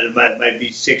snapshot, and it might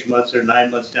be 6 months or 9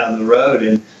 months down the road.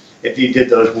 And if you did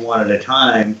those one at a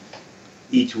time,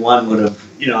 each one would have,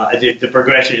 the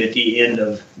progression at the end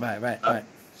of right.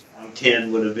 song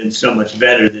 10 would have been so much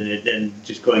better than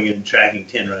just going in and tracking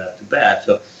 10 right off the bat.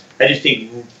 So I just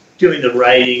think doing the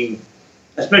writing,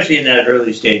 especially in that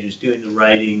early stages, doing the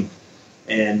writing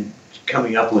and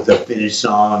coming up with a finished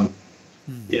song.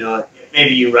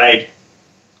 Maybe you go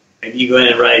in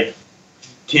and write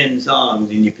 10 songs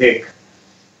and you pick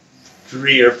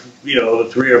 3 or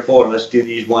 4. Let's do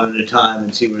these one at a time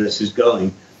and see where this is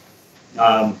going.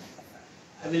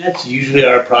 That's usually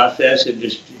our process, and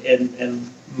just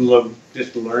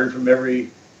learn from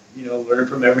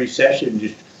every session.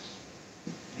 Just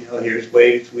here's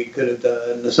ways we could have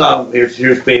done the song. Here's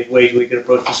ways we could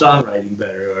approach the songwriting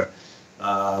better,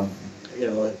 or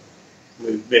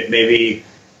maybe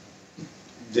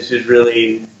this is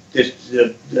really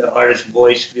the artist's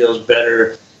voice feels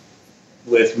better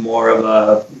with more of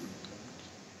a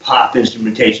pop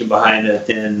instrumentation behind it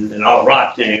than an all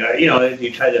rock thing. Or,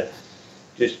 you try to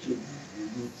just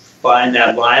find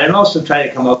that line, and also try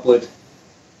to come up with.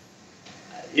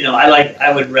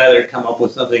 I would rather come up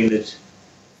with something that's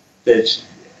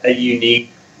a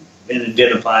unique and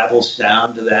identifiable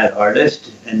sound to that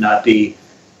artist, and not be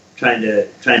trying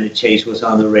to chase what's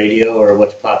on the radio or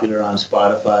what's popular on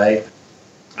Spotify.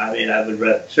 I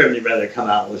would certainly rather come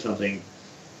out with something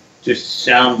just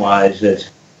sound-wise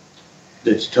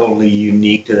that's totally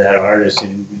unique to that artist,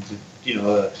 and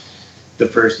the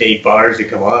first 8 bars that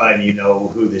come on,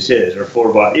 who this is, or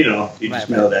 4 bars, you just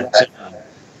know that sound.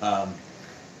 I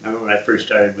remember when I first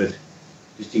started just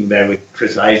thinking back with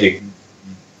Chris Isaac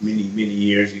many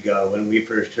years ago, when we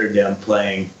first heard them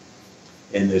playing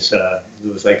in this, it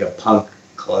was like a punk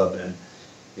club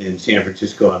in San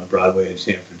Francisco, on Broadway in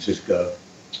San Francisco.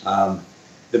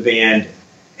 The band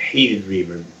hated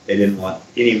reverb. They didn't want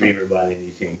any reverb on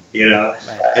anything,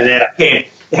 Right. And then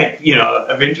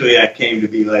eventually that came to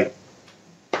be like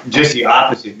just the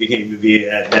opposite. Became to be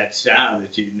that sound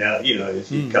that as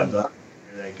he comes on,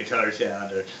 that guitar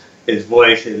sound or his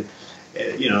voice, and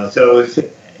so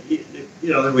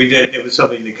we did. It was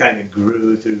something that kind of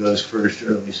grew through those first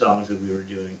early songs that we were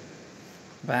doing.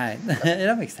 Right.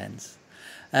 That makes sense.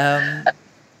 Um,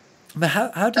 but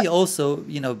how do you also,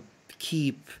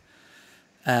 keep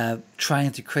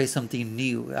trying to create something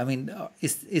new? I mean,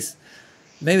 is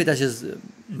maybe that's just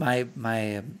my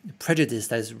prejudice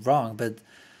that is wrong, but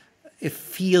it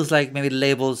feels like maybe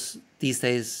labels these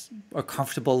days are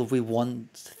comfortable with one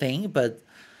thing, but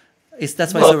that's why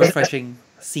it's so Well, refreshing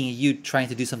seeing you trying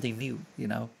to do something new, you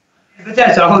know? but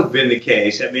that's always been the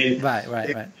case. I mean, Right, right,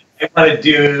 if right. they want to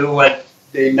do what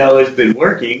they know has been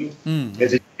working as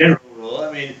Mm-hmm. a general rule.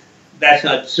 I mean, that's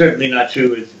not certainly not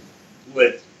true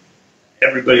with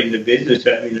everybody in the business.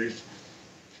 I mean,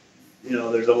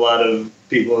 there's a lot of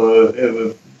people who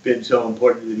have been so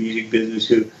important to the music business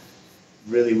who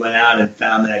really went out and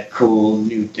found that cool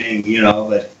new thing,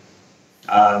 but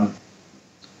um,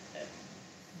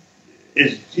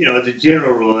 as a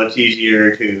general rule, it's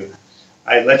easier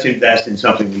let's invest in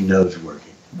something we know is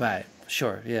working. Right,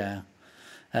 sure, yeah.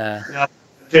 Uh, You know,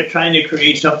 they're trying to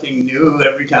create something new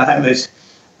every time is,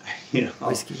 you know,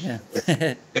 Risky, yeah.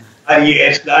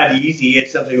 it's not easy.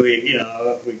 It's something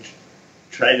we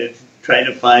try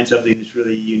to find something that's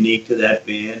really unique to that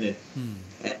band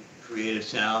and create a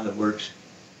sound that works,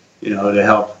 to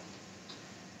help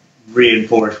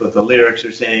reinforce what the lyrics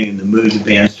are saying and the mood the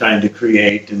band's trying to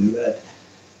create. And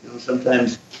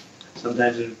sometimes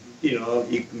you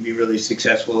can be really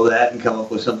successful at that and come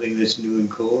up with something that's new and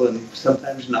cool, and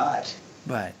sometimes not.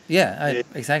 Right, yeah,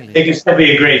 exactly. It can still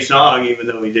be a great song, even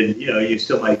though we didn't. You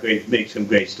still might make some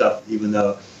great stuff, even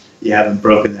though you haven't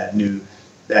broken that new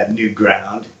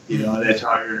ground. And it's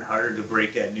harder to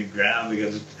break that new ground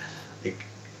because, like,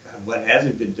 what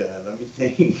hasn't been done? Let me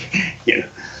think.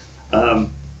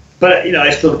 But I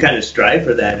still kind of strive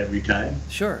for that every time.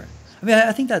 Sure. I mean,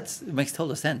 I think it makes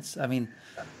total sense. I mean,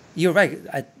 you're right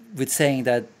with saying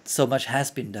that so much has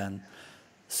been done.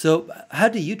 So how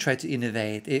do you try to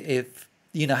innovate?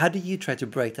 How do you try to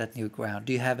break that new ground?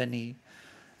 Do you have a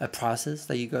process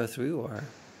that you go through, or?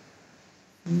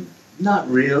 Not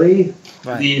really. I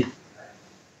Right. mean,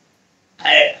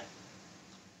 I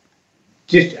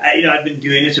I've been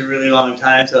doing this a really long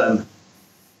time, so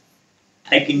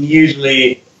I can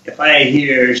usually, if I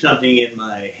hear something in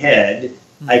my head,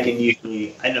 I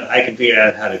Mm. can I can figure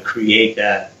out how to create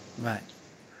that. Right.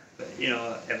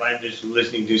 If I'm just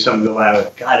listening to something go by,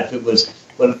 God,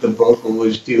 what if the vocal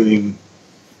was doing,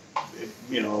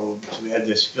 so we had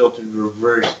this filtered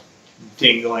reverse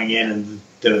thing going in, and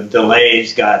the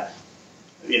delays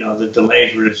the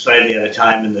delays were slightly at a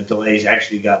time, and the delays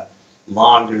actually got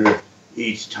longer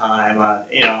each time.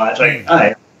 It's like,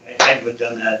 Mm. I've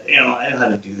done that. I know how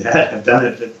to do that. I've done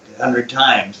it 100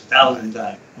 times, Right. 1,000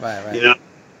 times. Right. Right. You know,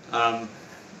 um,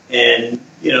 and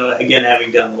again,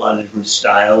 having done a lot of different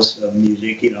styles of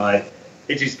music,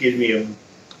 it just gives me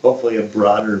hopefully a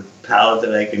broader palette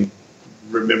that I can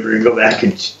remember and go back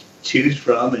and choose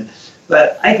from.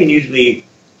 But I can usually,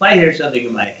 if I hear something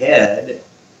in my head,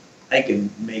 I can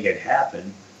make it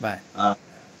happen. Right.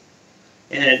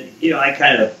 And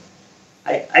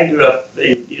I grew up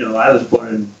I was born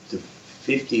in the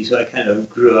 '50s, so I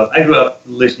grew up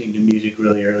listening to music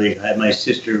really early. My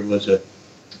sister was a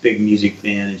big music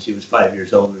fan, and she was 5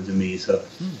 years older than me, so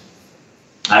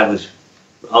I was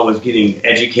always getting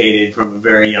educated from a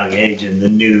very young age in the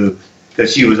new,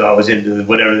 because she was always into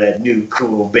whatever that new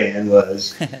cool band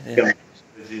was. Yeah.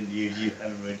 I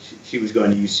remember she was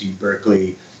going to UC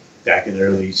Berkeley back in the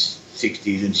early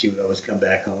 '60s, and she would always come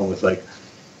back home with, like,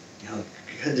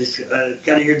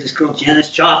 gotta hear this girl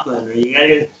Janis Joplin, or you gotta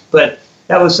hear. But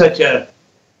that was such a,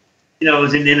 it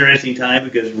was an interesting time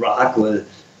because rock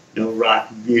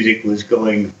music was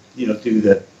going, through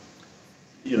the,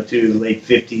 through the late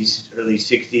 '50s, early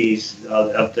 '60s,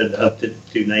 up to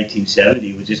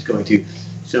 1970, was just going through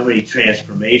so many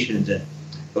transformations and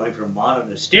going from mono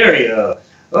to stereo.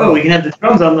 Oh, we can have the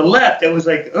drums on the left. It was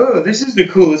like, oh, this is the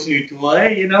coolest new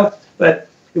toy, But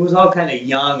it was all kind of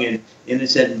young and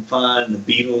innocent and fun. The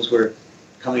Beatles were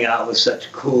coming out with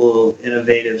such cool,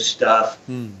 innovative stuff.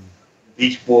 Mm.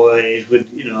 Beach Boys with,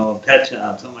 Pet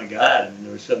Sounds. Oh my God! I mean,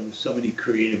 there were so many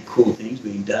creative, cool things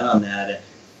being done on that.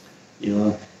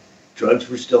 And, drugs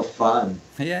were still fun.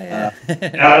 Yeah.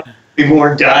 People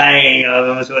weren't dying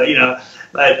of them,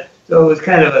 But so it was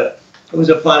it was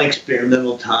a fun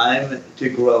experimental time to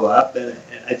grow up, and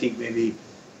I think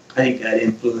that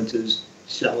influences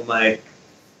some of my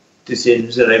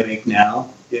decisions that I make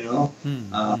now.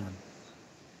 Mm.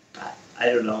 I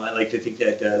don't know. I like to think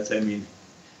that does. I mean,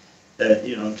 that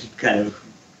just kind of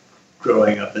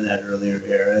growing up in that earlier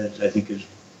era, I think is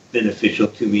beneficial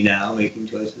to me now making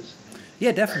choices.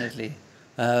 Yeah, definitely.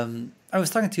 I was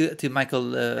talking to Michael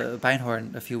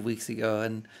Beinhorn a few weeks ago,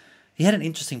 and he had an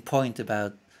interesting point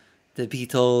about the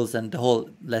Beatles and the whole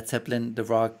Led Zeppelin, the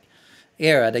rock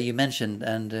era that you mentioned,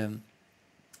 and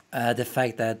the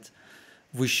fact that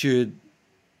we should,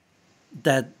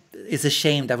 that it's a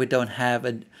shame that we don't have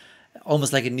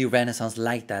almost like a new renaissance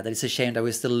like that. That it's a shame that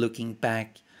we're still looking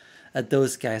back at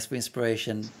those guys for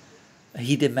inspiration.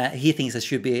 He thinks there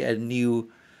should be a new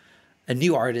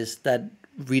artist that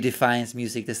redefines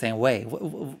music the same way.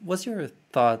 What's your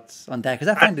thoughts on that?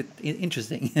 Because I find it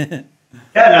interesting. Yeah,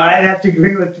 no, I'd have to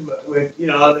agree with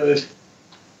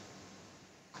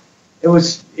it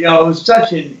was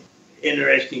such an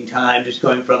interesting time, just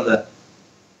going from the,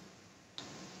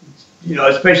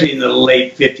 especially in the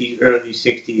late 50s, early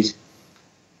 60s,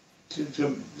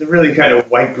 to the really kind of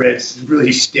white bread,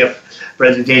 really stiff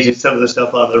presentation, some of the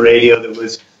stuff on the radio that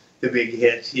was the big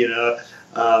hits,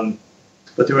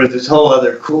 but there was this whole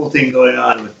other cool thing going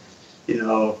on with,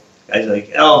 guys like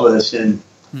Elvis and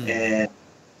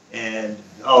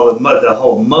all the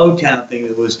whole Motown thing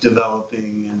that was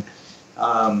developing, and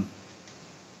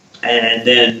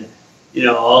then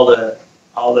all the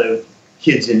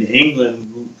kids in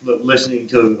England listening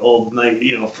to old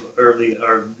early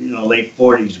or late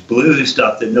 40s blues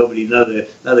stuff that none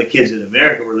of the kids in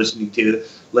America were listening to,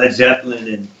 Led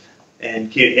Zeppelin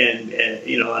and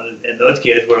those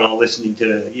kids were all listening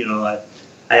to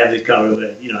I have this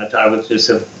conversation, I talk about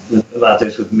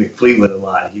this with Mick Fleetwood a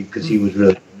lot because he was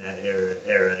really in that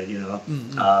era.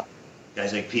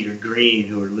 Guys like Peter Green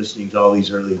who were listening to all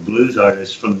these early blues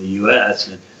artists from the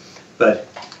U.S. But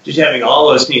just having all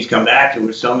those things come back, there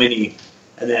were so many,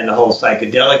 and then the whole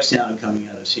psychedelic sound coming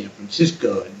out of San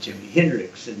Francisco and Jimi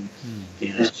Hendrix and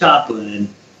Janis Joplin, and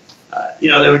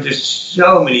there were just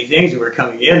so many things that were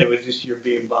coming in. It was just you're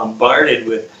being bombarded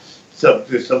with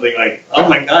something like, oh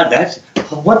my God,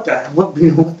 what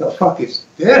the fuck is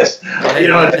this?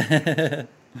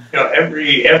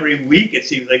 Every week it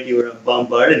seemed like you were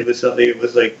bombarded with something that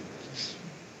was like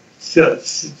so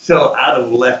out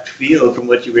of left field from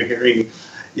what you were hearing,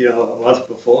 a month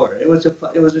before. It was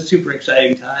a super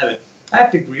exciting time, and I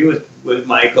have to agree with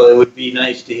Michael. It would be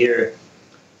nice to hear.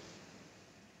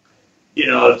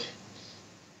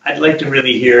 I'd like to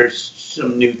really hear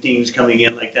some new things coming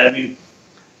in like that. I mean,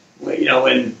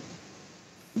 when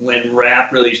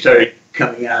rap really started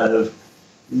coming out of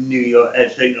New York,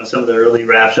 some of the early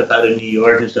rap stuff out of New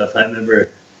York and stuff. I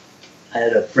remember I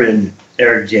had a friend,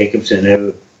 Eric Jeppsson,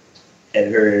 who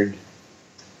had heard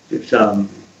some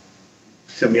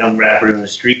young rapper in a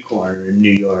street corner in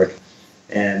New York,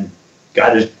 and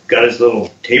got his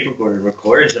little tape recorder,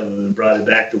 recorded some of them, and brought it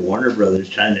back to Warner Brothers,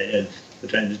 brought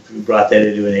that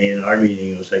into an A&R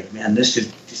meeting. It was like, man, this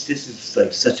is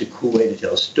like such a cool way to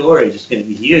tell stories. It's going to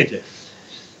be huge. And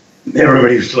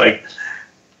everybody was like,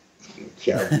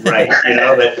 yeah, right,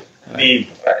 But I mean,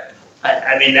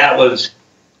 that was,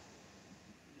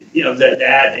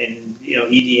 that and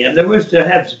EDM. There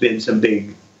has been some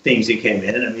big things that came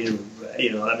in.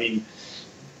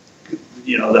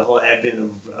 The whole advent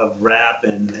of rap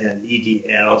and ED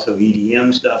and also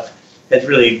EDM stuff has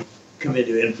really come in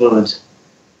to influence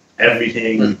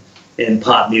everything in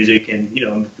pop music and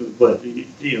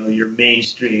your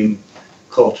mainstream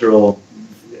cultural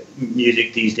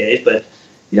music these days. But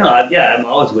I'm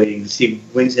always waiting to see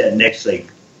when's that next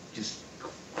just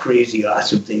crazy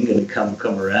awesome thing going to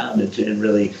come around and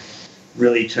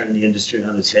really turn the industry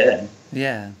on its head.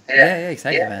 Yeah,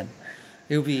 exactly, man.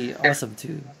 It would be awesome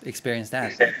to experience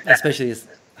that, especially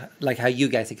like how you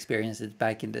guys experienced it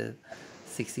back in the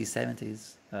 60s,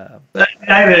 70s. When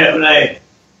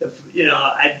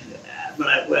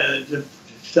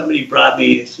somebody brought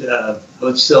me, I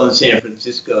was still in San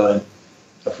Francisco, and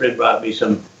a friend brought me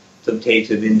some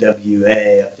tapes of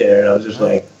NWA up there, and I was just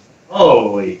like,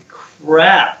 holy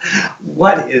crap,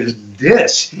 what is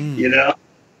this? That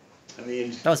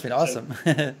must have been awesome.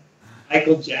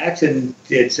 Michael Jackson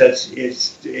did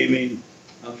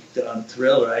on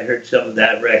Thriller, I heard some of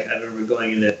that record. I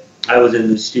remember I was in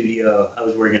the studio, I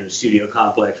was working in a studio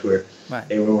complex where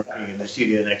they were working in the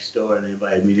studio next door, and they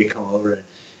invited me to come over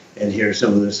and hear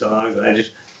some of the songs,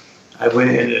 and I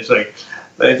went in, and it's like,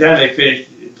 by the time I finished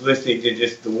listening to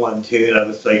just the one tune, I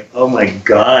was like, oh my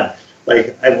God,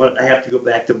 like I have to go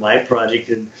back to my project,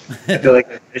 and I feel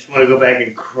like I just want to go back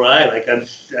and cry, like I'm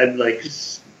like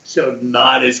so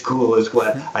not as cool as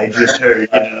what I just heard,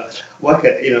 I got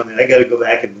to go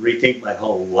back and rethink my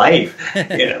whole life,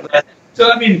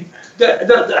 So I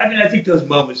think those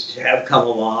moments have come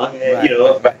along, and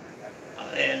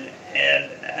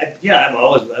yeah, I'm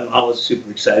always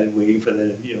super excited, waiting for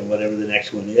the, whatever the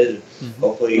next one is. Hmm.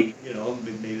 Hopefully,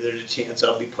 maybe there's a chance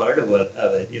I'll be part of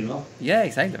it. Yeah,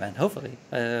 exactly, man. Hopefully,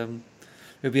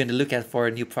 we'll be on the lookout for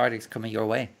new projects coming your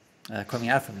way, coming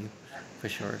out from you, for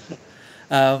sure.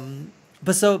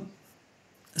 But so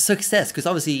success, because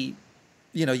obviously,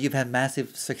 you've had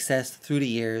massive success through the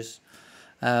years.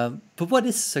 But what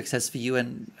is success for you,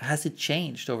 and has it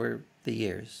changed over the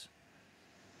years?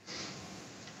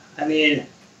 I mean,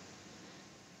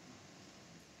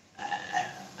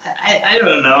 I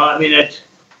don't know. I mean,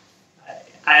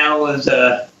 I always,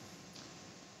 I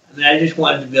just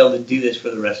wanted to be able to do this for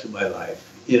the rest of my life.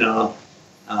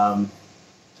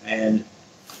 And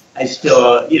I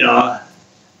still,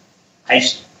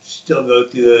 still go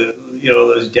through,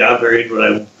 those down periods where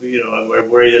I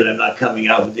worry that I'm not coming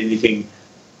out with anything,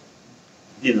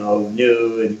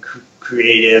 new and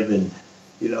creative, and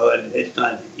and it's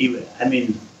not even. I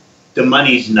mean, the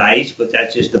money's nice, but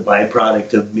that's just a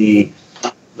byproduct of me,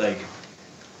 like,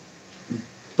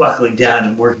 buckling down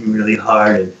and working really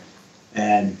hard,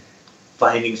 and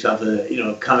finding something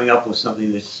that, coming up with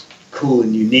something that's cool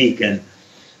and unique, and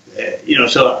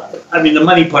so I mean, the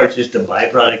money part's just a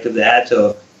byproduct of that.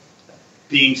 So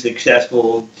being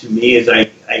successful to me is I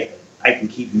can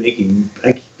keep making.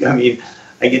 I mean,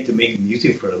 I get to make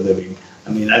music for a living. I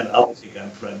mean, I always think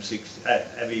I'm from six.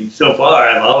 I mean, so far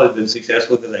I've always been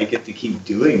successful because I get to keep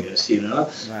doing this.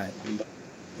 Right.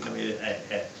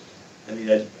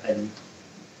 I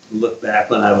look back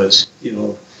when I was,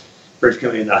 first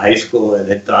coming into high school and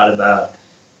had thought about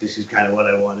this is kind of what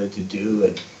I wanted to do,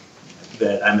 and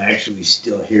that I'm actually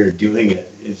still here doing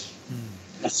it. It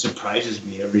surprises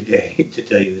me every day, to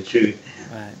tell you the truth.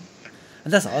 Right.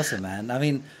 And that's awesome, man. I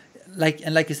mean, like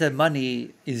you said, money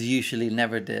is usually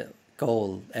never the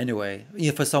goal anyway.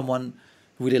 For someone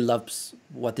who really loves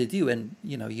what they do, and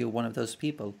you're one of those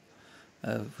people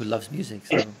who loves music.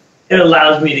 So it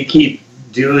allows me to keep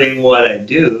doing what I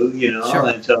do, sure.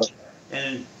 and so,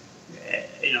 and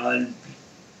and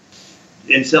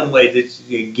in some ways it's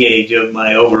a gauge of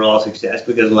my overall success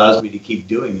because it allows me to keep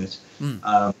doing this.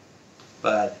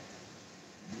 But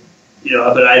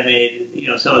but I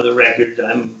made some of the records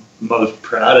I'm most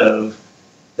proud of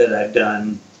that I've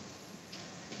done.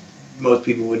 Most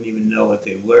people wouldn't even know what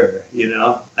they were. I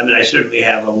mean, I certainly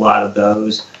have a lot of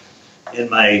those in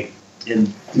my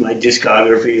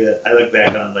discography that I look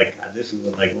back on like, God, this is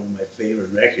like one of my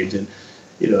favorite records, and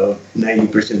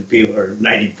 90% of people or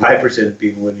 95% of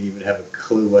people wouldn't even have a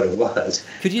clue what it was.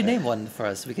 Could you name one for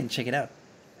us? We can check it out.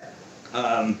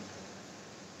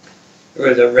 There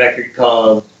was a record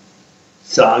called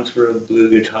 "Songs for a Blue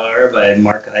Guitar" by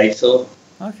Mark Eitzel.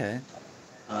 Okay.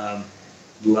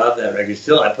 Love that record.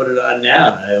 Still, I put it on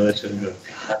now. I listen and go,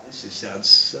 God, this just sounds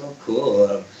so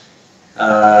cool.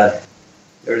 There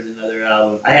was another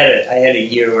album. I had a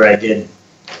year where I did.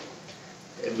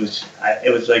 It was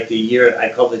like the year,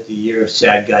 I called it the year of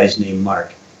sad guys named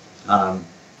Mark. But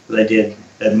I did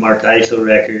a Mark Eitzel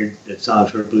record, that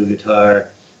 "Songs for a Blue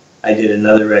Guitar." I did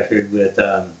another record with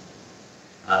a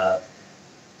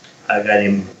guy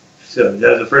named. So that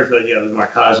was the first one I did with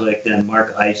Mark Kozlik. Then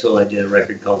Mark Eitzel, I did a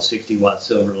record called 60-Watt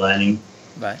Silver Lining.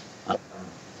 Right.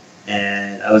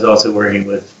 And I was also working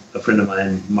with a friend of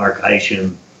mine, Mark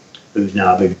Isham, who's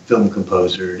now a big film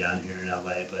composer down here in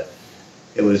LA. But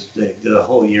it was the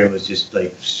whole year was just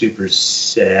like super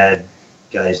sad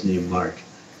guys named Mark.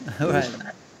 Right.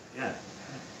 Yeah.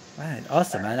 Right.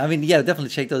 Awesome, man. I mean, yeah, definitely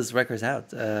check those records out.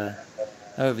 That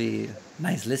would be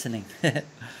nice listening. I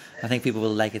think people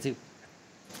will like it too.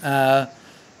 But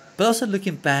also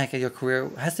looking back at your career,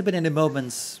 has there been any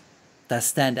moments that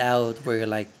stand out where you're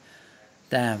like,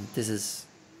 damn, this is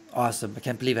awesome. I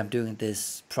can't believe I'm doing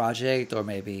this project, or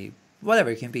maybe whatever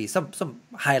it can be, some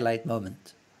highlight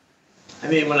moment. I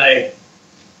mean, when I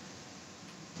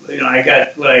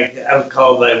got what I was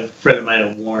called by a friend of mine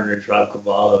at Warner's, Rob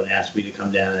Cavallo, and asked me to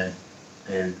come down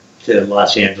and to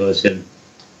Los Angeles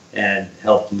and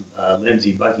help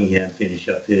Lindsey Buckingham finish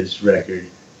up his record.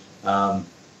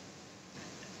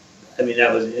 I mean,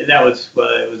 that was well,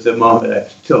 it was a moment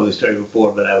I've told the story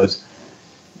before, but I was,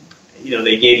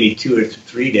 they gave me 2 or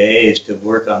 3 days to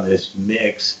work on this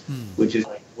mix, which is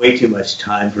like way too much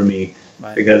time for me.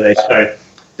 Right. Because I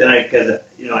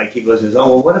keep listening.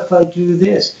 Oh, well, what if I do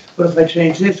this? What if I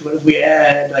change this? What if we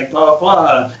add like blah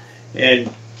blah blah? And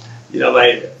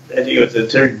I think it was the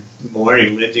third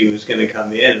morning, Lindsay was going to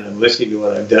come in, and I'm listening to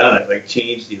what I've done. I've like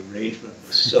changed the arrangement of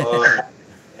the song,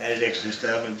 added extra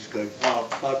stuff. I'm just going, oh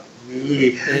fuck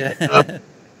me. Yeah.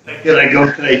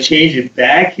 Can I change it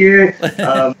back here?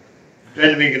 Trying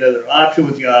to make another option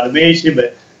with the automation,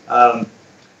 but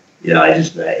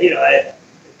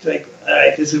it's like, all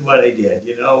right, this is what I did,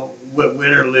 you know,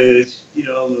 win or lose, you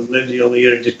know, Lindsay will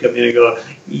either just come in and go,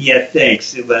 yeah,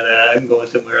 thanks, but I'm going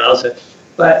somewhere else.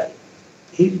 But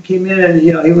he came in and,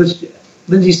 you know,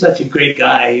 Lindsay's such a great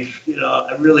guy. You know,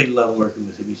 I really love working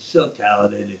with him. He's so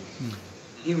talented. And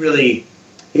he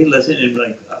listened and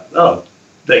like loved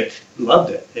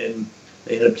it. And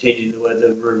they ended up changing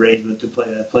the arrangement to play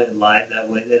it live that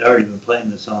way. They'd already been playing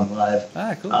the song live.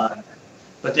 Ah, cool.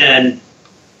 But then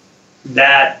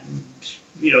that,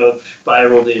 you know,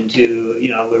 spiraled into, you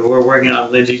know, we're working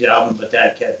on Lindsay's album, but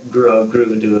that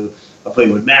grew into a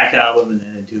Fleetwood Mac album, and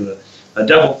then into a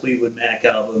double Fleetwood Mac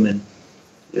album. And,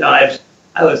 you know, I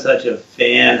was such a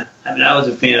fan. I mean, I was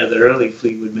a fan of the early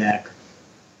Fleetwood Mac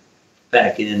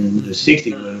back in the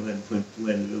 '60s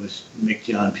when it was Mick,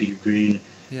 John, Peter Green.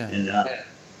 Yeah. And,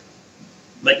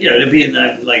 but, you know, to be in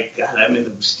that, like, God, I'm in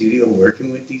the studio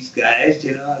working with these guys,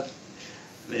 you know,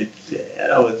 I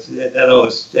always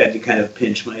had to kind of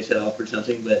pinch myself or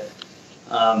something. But,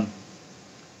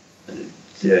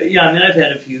 yeah, I mean, I've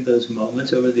had a few of those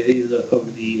moments over the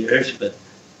years, but.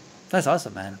 That's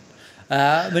awesome, man.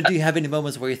 But do you have any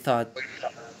moments where you thought,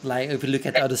 like, if you look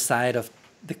at the other side of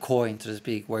the coin, so to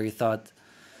speak, where you thought,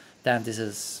 damn, this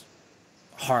is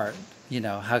hard, you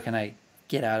know, how can I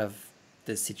get out of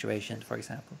this situation, for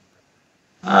example?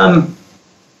 I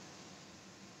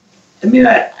mean,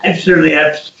 I certainly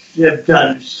have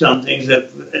done some things that,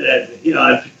 you know,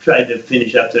 I've tried to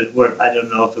finish up the work. I don't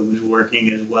know if it was working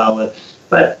as well,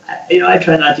 but you know, I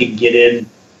try not to get in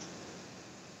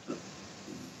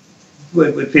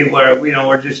with people where, you know,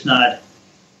 we're just not,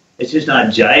 it's just not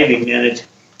jiving, and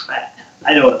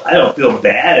I don't feel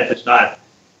bad if it's not,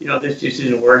 you know, this just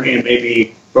isn't working, and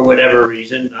maybe for whatever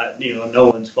reason, not, you know, no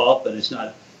one's fault, but it's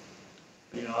not,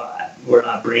 you know, we're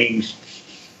not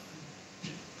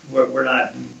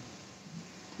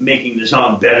making the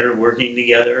song better working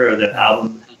together, or the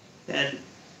album. And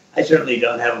I certainly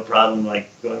don't have a problem like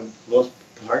going both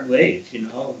hard ways, you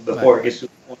know, before it gets to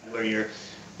the point where you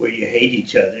hate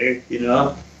each other, you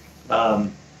know. I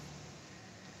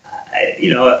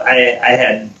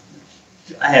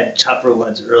had tougher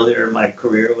ones earlier in my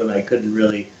career when I couldn't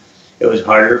really. It was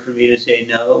harder for me to say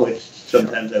no, which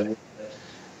sometimes I would.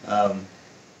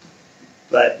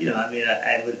 But you know, I mean,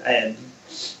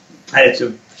 I had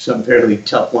some fairly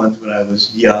tough ones when I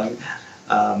was young,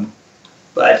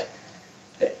 but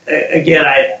again,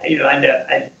 I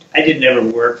didn't ever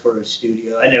work for a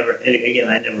studio. I never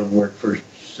worked for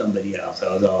somebody else.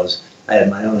 I had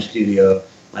my own studio,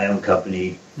 my own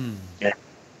company, and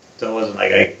so it wasn't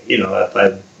like if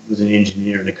I was an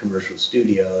engineer in a commercial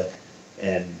studio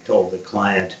and told the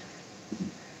client,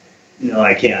 no,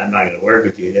 I can't. I'm not going to work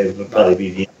with you. That would probably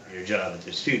be the end of your job at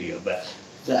the studio, but.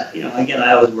 That, you know, again,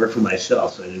 I always worked for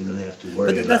myself, so I didn't really have to worry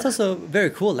about it. But that's also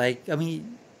very cool. Like, I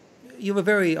mean, you were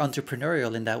very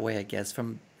entrepreneurial in that way, I guess,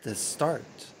 from the start.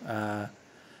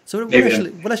 So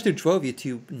what actually drove you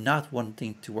to not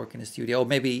wanting to work in a studio? Or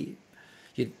maybe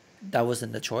that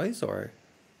wasn't the choice, or?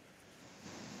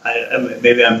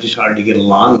 Maybe I'm just hard to get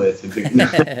along with. I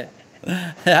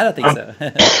don't think so.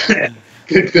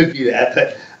 could be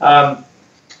that, but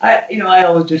I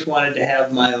always just wanted to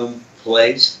have my own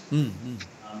place. Mm-hmm.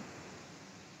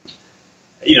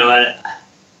 You know,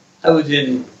 I was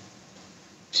in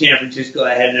San Francisco.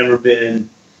 I hadn't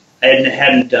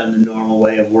done the normal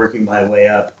way of working my way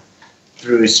up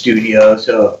through a studio,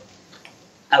 so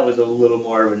I was a little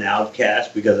more of an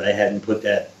outcast because I hadn't put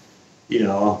that, you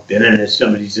know, been in as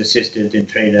somebody's assistant and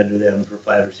trained under them for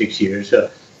 5 or 6 years. So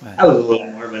right. I was a little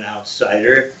more of an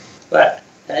outsider, but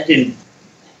I didn't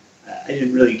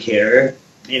really care,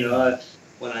 you know.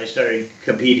 When I started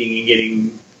competing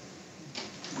and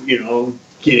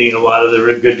getting a lot of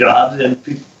the good jobs,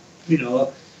 and you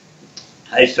know,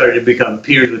 I started to become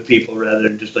peers with people rather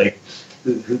than just like,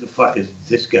 who the fuck is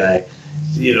this guy?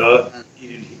 You know,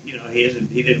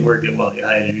 he didn't work at Wally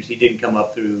Heider's. He didn't come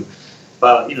up through,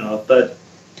 well, you know, but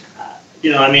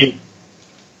you know, I mean,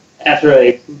 after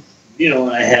when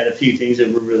I had a few things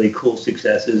that were really cool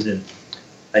successes, and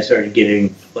I started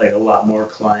getting like a lot more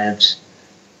clients.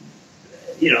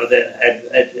 You know, that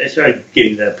I started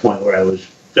getting to that point where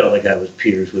felt like I was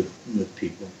peers with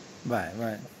people.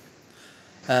 Right.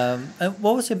 And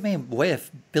what was your main way of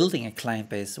building a client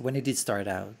base when you did start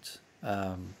out?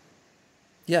 What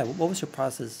was your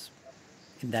process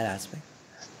in that aspect?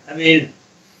 I mean,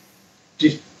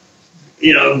 just,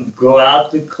 you know, go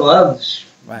out to clubs.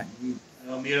 Right. You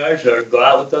know, meet artists, or go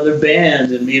out with other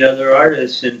bands and meet other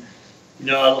artists. And, you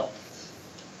know,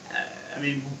 I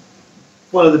mean,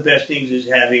 one of the best things is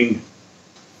having,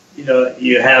 you know,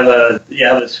 you have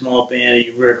a small band and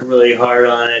you work really hard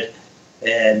on it,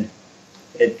 and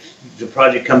the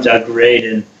project comes out great,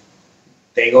 and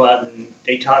they go out and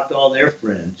they talk to all their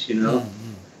friends, you know.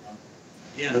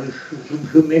 You know,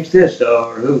 who makes this,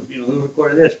 or who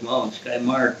recorded this? Well, this guy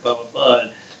Mark, blah blah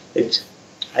blah. And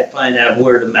I find that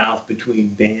word of mouth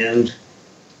between bands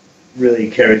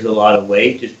really carries a lot of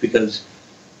weight, just because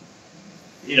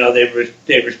they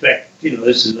respect.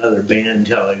 This is another band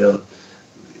telling them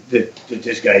that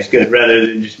this guy's good, rather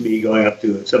than just me going up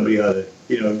to somebody on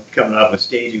coming off a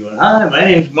stage and going, "Hi, my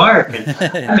name's Mark," and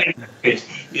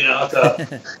so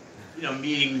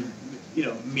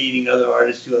meeting other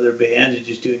artists to other bands and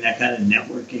just doing that kind of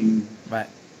networking right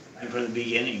from the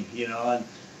beginning, and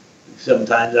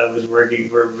sometimes I was working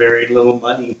for very little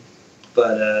money,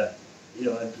 but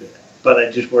I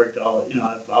just worked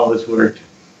I've always worked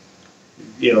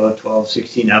 12,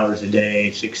 16 hours a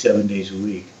day, 6, 7 days a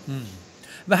week.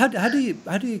 But how do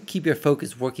you keep your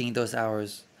focus working those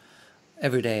hours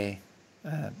every day,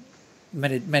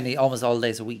 many almost all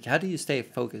days a week? How do you stay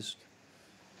focused?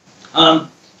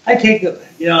 I take,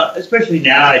 especially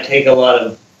now, I take a lot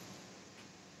of,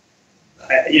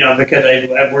 because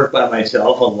I've worked by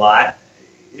myself a lot,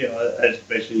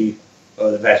 especially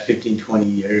over the past 15, 20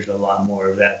 years, a lot more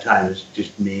of that time is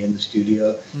just me in the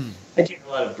studio. I take a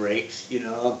lot of breaks,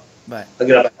 Right. I'll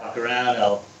get up and walk around.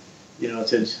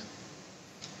 Since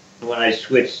when I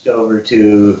switched over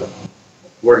to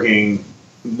working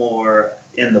more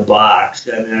in the box,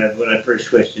 when I first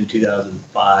switched in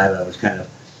 2005, I was kind of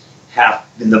half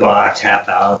in the box, half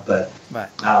out, but right.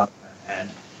 And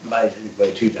by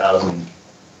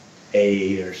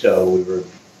 2008 or so, we were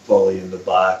fully in the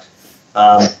box.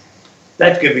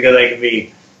 That's good because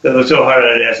because it was so hard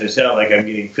at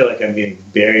SSL, feel like I'm getting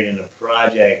buried in a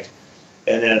project,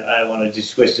 and then I want to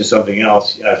just switch to something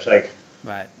else. I was like,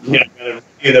 right. I'm gonna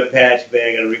do the patch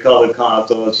bag, I'm gonna recall the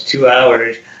console. It's 2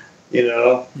 hours, and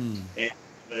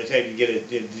by the time you get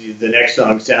the next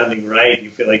song sounding right,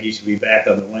 you feel like you should be back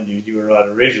on the one you were on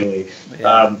originally.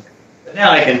 Yeah. But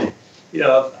now I can,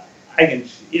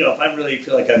 if I really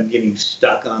feel like I'm getting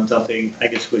stuck on something, I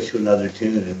can switch to another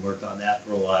tune and work on that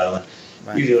for a while. And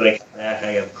Right. usually when I come back,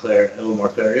 I have a little more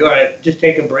clarity. Or I just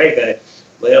take a break. I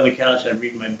lay on the couch, I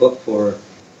read my book for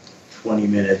 20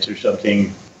 minutes or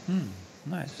something.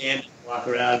 Nice. And walk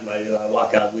around. I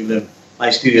walk out. My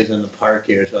studio's in the park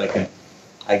here, so I can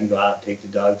go out and take the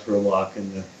dog for a walk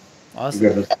in the Awesome.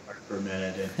 river park for a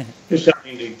minute. And just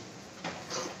something to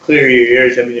clear your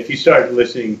ears. If you start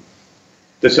listening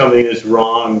to something that's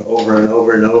wrong over and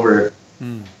over and over,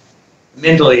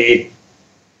 mentally,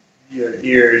 your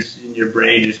ears and your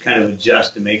brain just kind of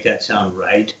adjust to make that sound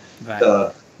right.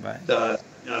 Right. Right.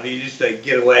 If you just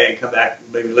get away and come back,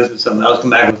 maybe listen to something else, come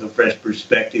back with a fresh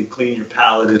perspective, clean your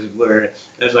palate, as it were.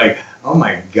 It's like, oh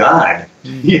my God,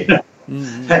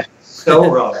 that's so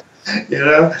wrong.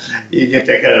 You get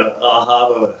that kind of aha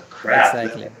moment. Crap.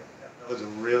 Exactly. That was a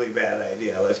really bad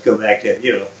idea. Let's go back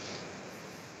to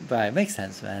Right. Makes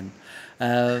sense, man.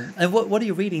 And what are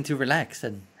you reading to relax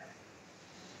then?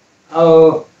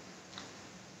 Oh,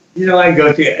 I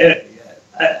go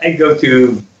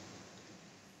to.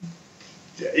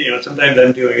 Sometimes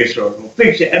I'm doing historical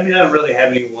fiction. I don't really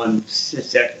have any one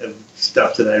set of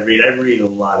stuff that I read. I read a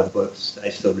lot of books. I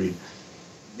still read,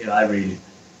 I read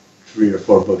 3 or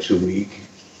 4 books a week,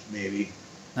 maybe.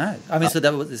 Nice. So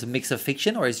is a mix of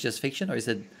fiction, or is it just fiction, or is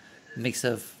it a mix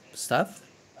of stuff?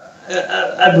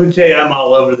 I would say I'm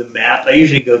all over the map. I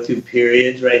usually go through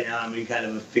periods. Right now I'm in kind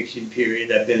of a fiction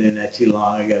period. I've been in that too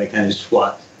long. I got to kind of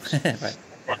swap Right.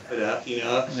 it up,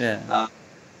 Yeah.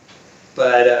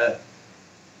 But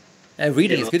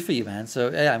reading is good for you, man.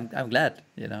 So yeah, I'm glad.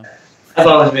 I've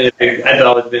always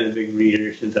been a big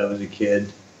reader since I was a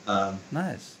kid.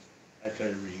 Nice. I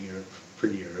started reading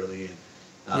pretty early.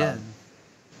 And, Yeah.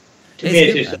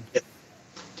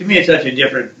 To me, it's such a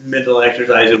different mental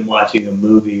exercise than watching a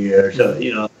movie or so.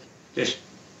 Just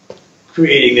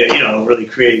creating really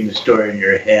creating the story in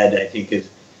your head. I think it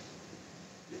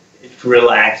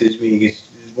relaxes me. It's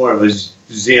more of a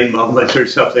zen moment or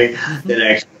something than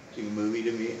actually watching a movie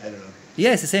to me. I don't know.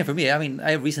 Yeah, it's the same for me.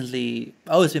 I recently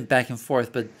always been back and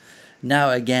forth, but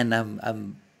now again,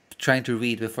 I'm trying to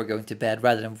read before going to bed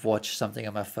rather than watch something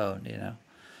on my phone.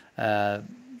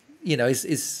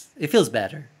 It feels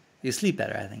better. You sleep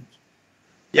better, I think.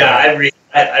 Yeah, I read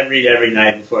every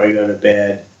night before I go to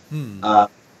bed. I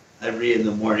read in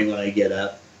the morning when I get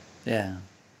up. Yeah.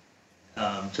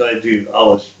 So I do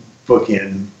always book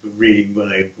in reading when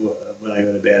I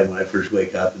go to bed when I first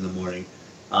wake up in the morning.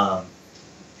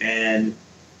 And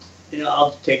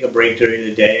I'll take a break during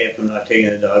the day. If I'm not taking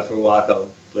the dog for a walk,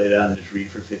 I'll lay down and just read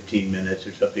for 15 minutes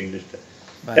or something, just to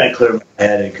kind of clear my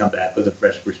head and come back with a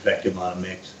fresh perspective on a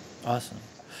mix. Awesome.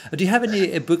 Do you have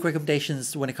any book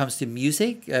recommendations when it comes to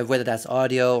music, whether that's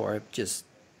audio or just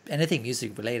anything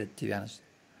music related, to be honest?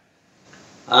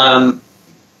 Um,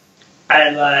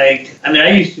 I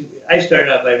started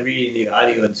out by reading the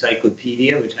audio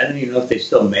encyclopedia, which I don't even know if they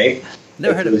still make.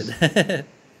 Never heard It of was it.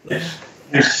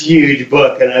 this huge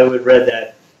book, and I would read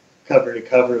that cover to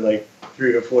cover like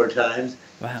 3 or 4 times.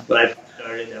 Wow. When I first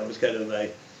started, I was kind of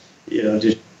like,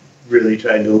 just really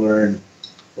trying to learn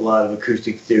a lot of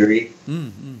acoustic theory.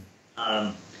 Mm-hmm.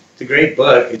 It's a great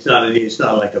book. It's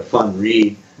not like a fun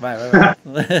read. Right. Or,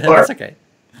 That's okay.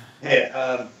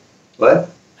 hey, what?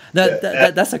 No,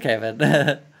 that's okay,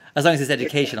 man. As long as it's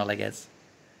educational, I guess.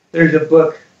 There's a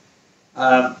book.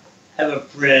 I have a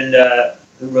friend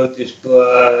who wrote this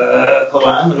book. Hold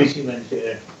on, let me see when it's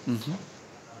here. Mm-hmm.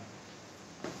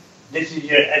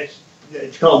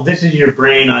 It's called "This Is Your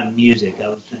Brain on Music." I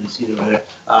was trying to see it over there.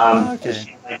 Okay.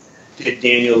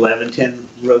 Daniel Levitin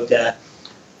wrote that.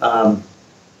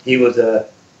 He was a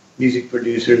music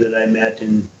producer that I met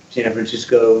in San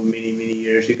Francisco many, many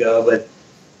years ago, but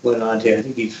went on to, I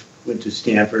think he went to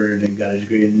Stanford and got his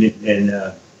degree in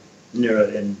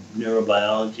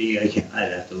neurobiology.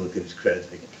 I'd have to look at his credits.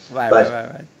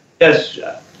 Right. Yes,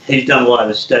 he's done a lot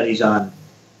of studies on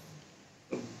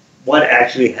what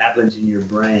actually happens in your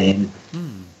brain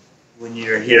when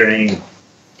you're hearing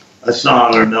a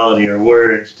song or melody or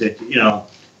words that,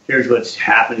 here's what's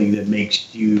happening that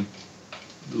makes you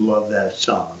love that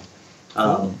song.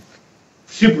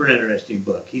 Super interesting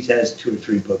book. He has 2 or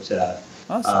 3 books out.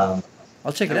 Awesome.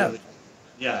 I'll check it out.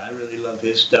 I really love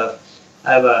his stuff.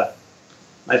 I have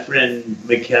my friend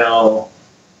Mikkel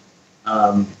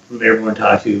from Airborne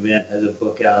Talk to Event has a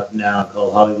book out now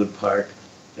called Hollywood Park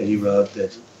that he wrote.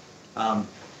 That's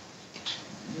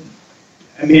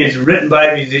it's written by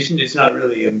a musician. It's not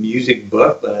really a music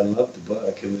book, but I love the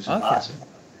book. It was awesome.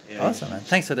 Yeah, awesome, man.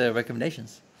 Thanks for the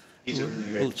recommendations.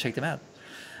 We'll check them out.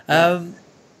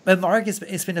 Mark,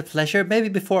 it's been a pleasure. Maybe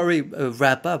before we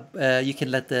wrap up, you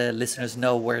can let the listeners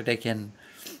know where they can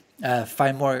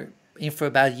find more info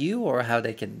about you or how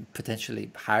they can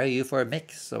potentially hire you for a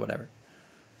mix or whatever.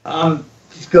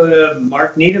 Just go to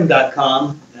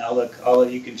markneedham.com.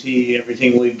 You can see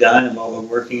everything we've done and what we're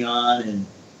working on,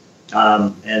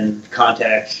 and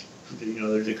contact.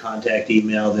 There's a contact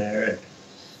email there.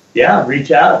 And,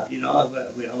 reach out. I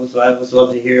always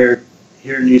love to hear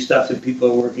new stuff that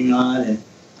people are working on,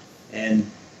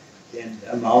 and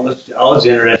I'm always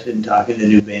interested in talking to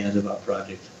new bands about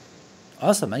projects.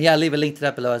 Awesome. And I'll leave a link to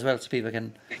that below as well so people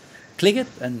can click it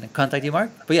and contact you, Mark.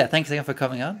 But thanks again for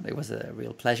coming on. It was a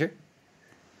real pleasure.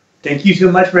 Thank you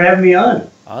so much for having me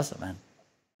on. Awesome, man.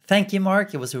 Thank you,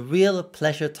 Mark. It was a real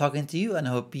pleasure talking to you, and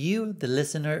I hope you, the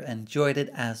listener, enjoyed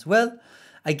it as well.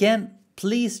 Again,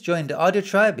 please join the Audio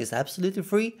Tribe. It's absolutely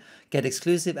free. Get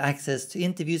exclusive access to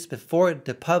interviews before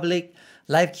the public,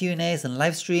 live Q&As and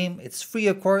live stream. It's free,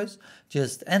 of course.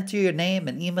 Just enter your name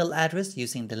and email address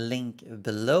using the link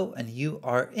below and you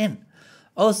are in.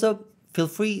 Also, feel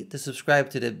free to subscribe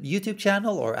to the YouTube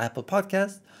channel or Apple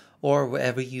Podcast or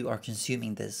wherever you are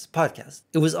consuming this podcast.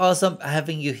 It was awesome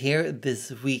having you here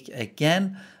this week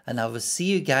again, and I will see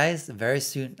you guys very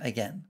soon again.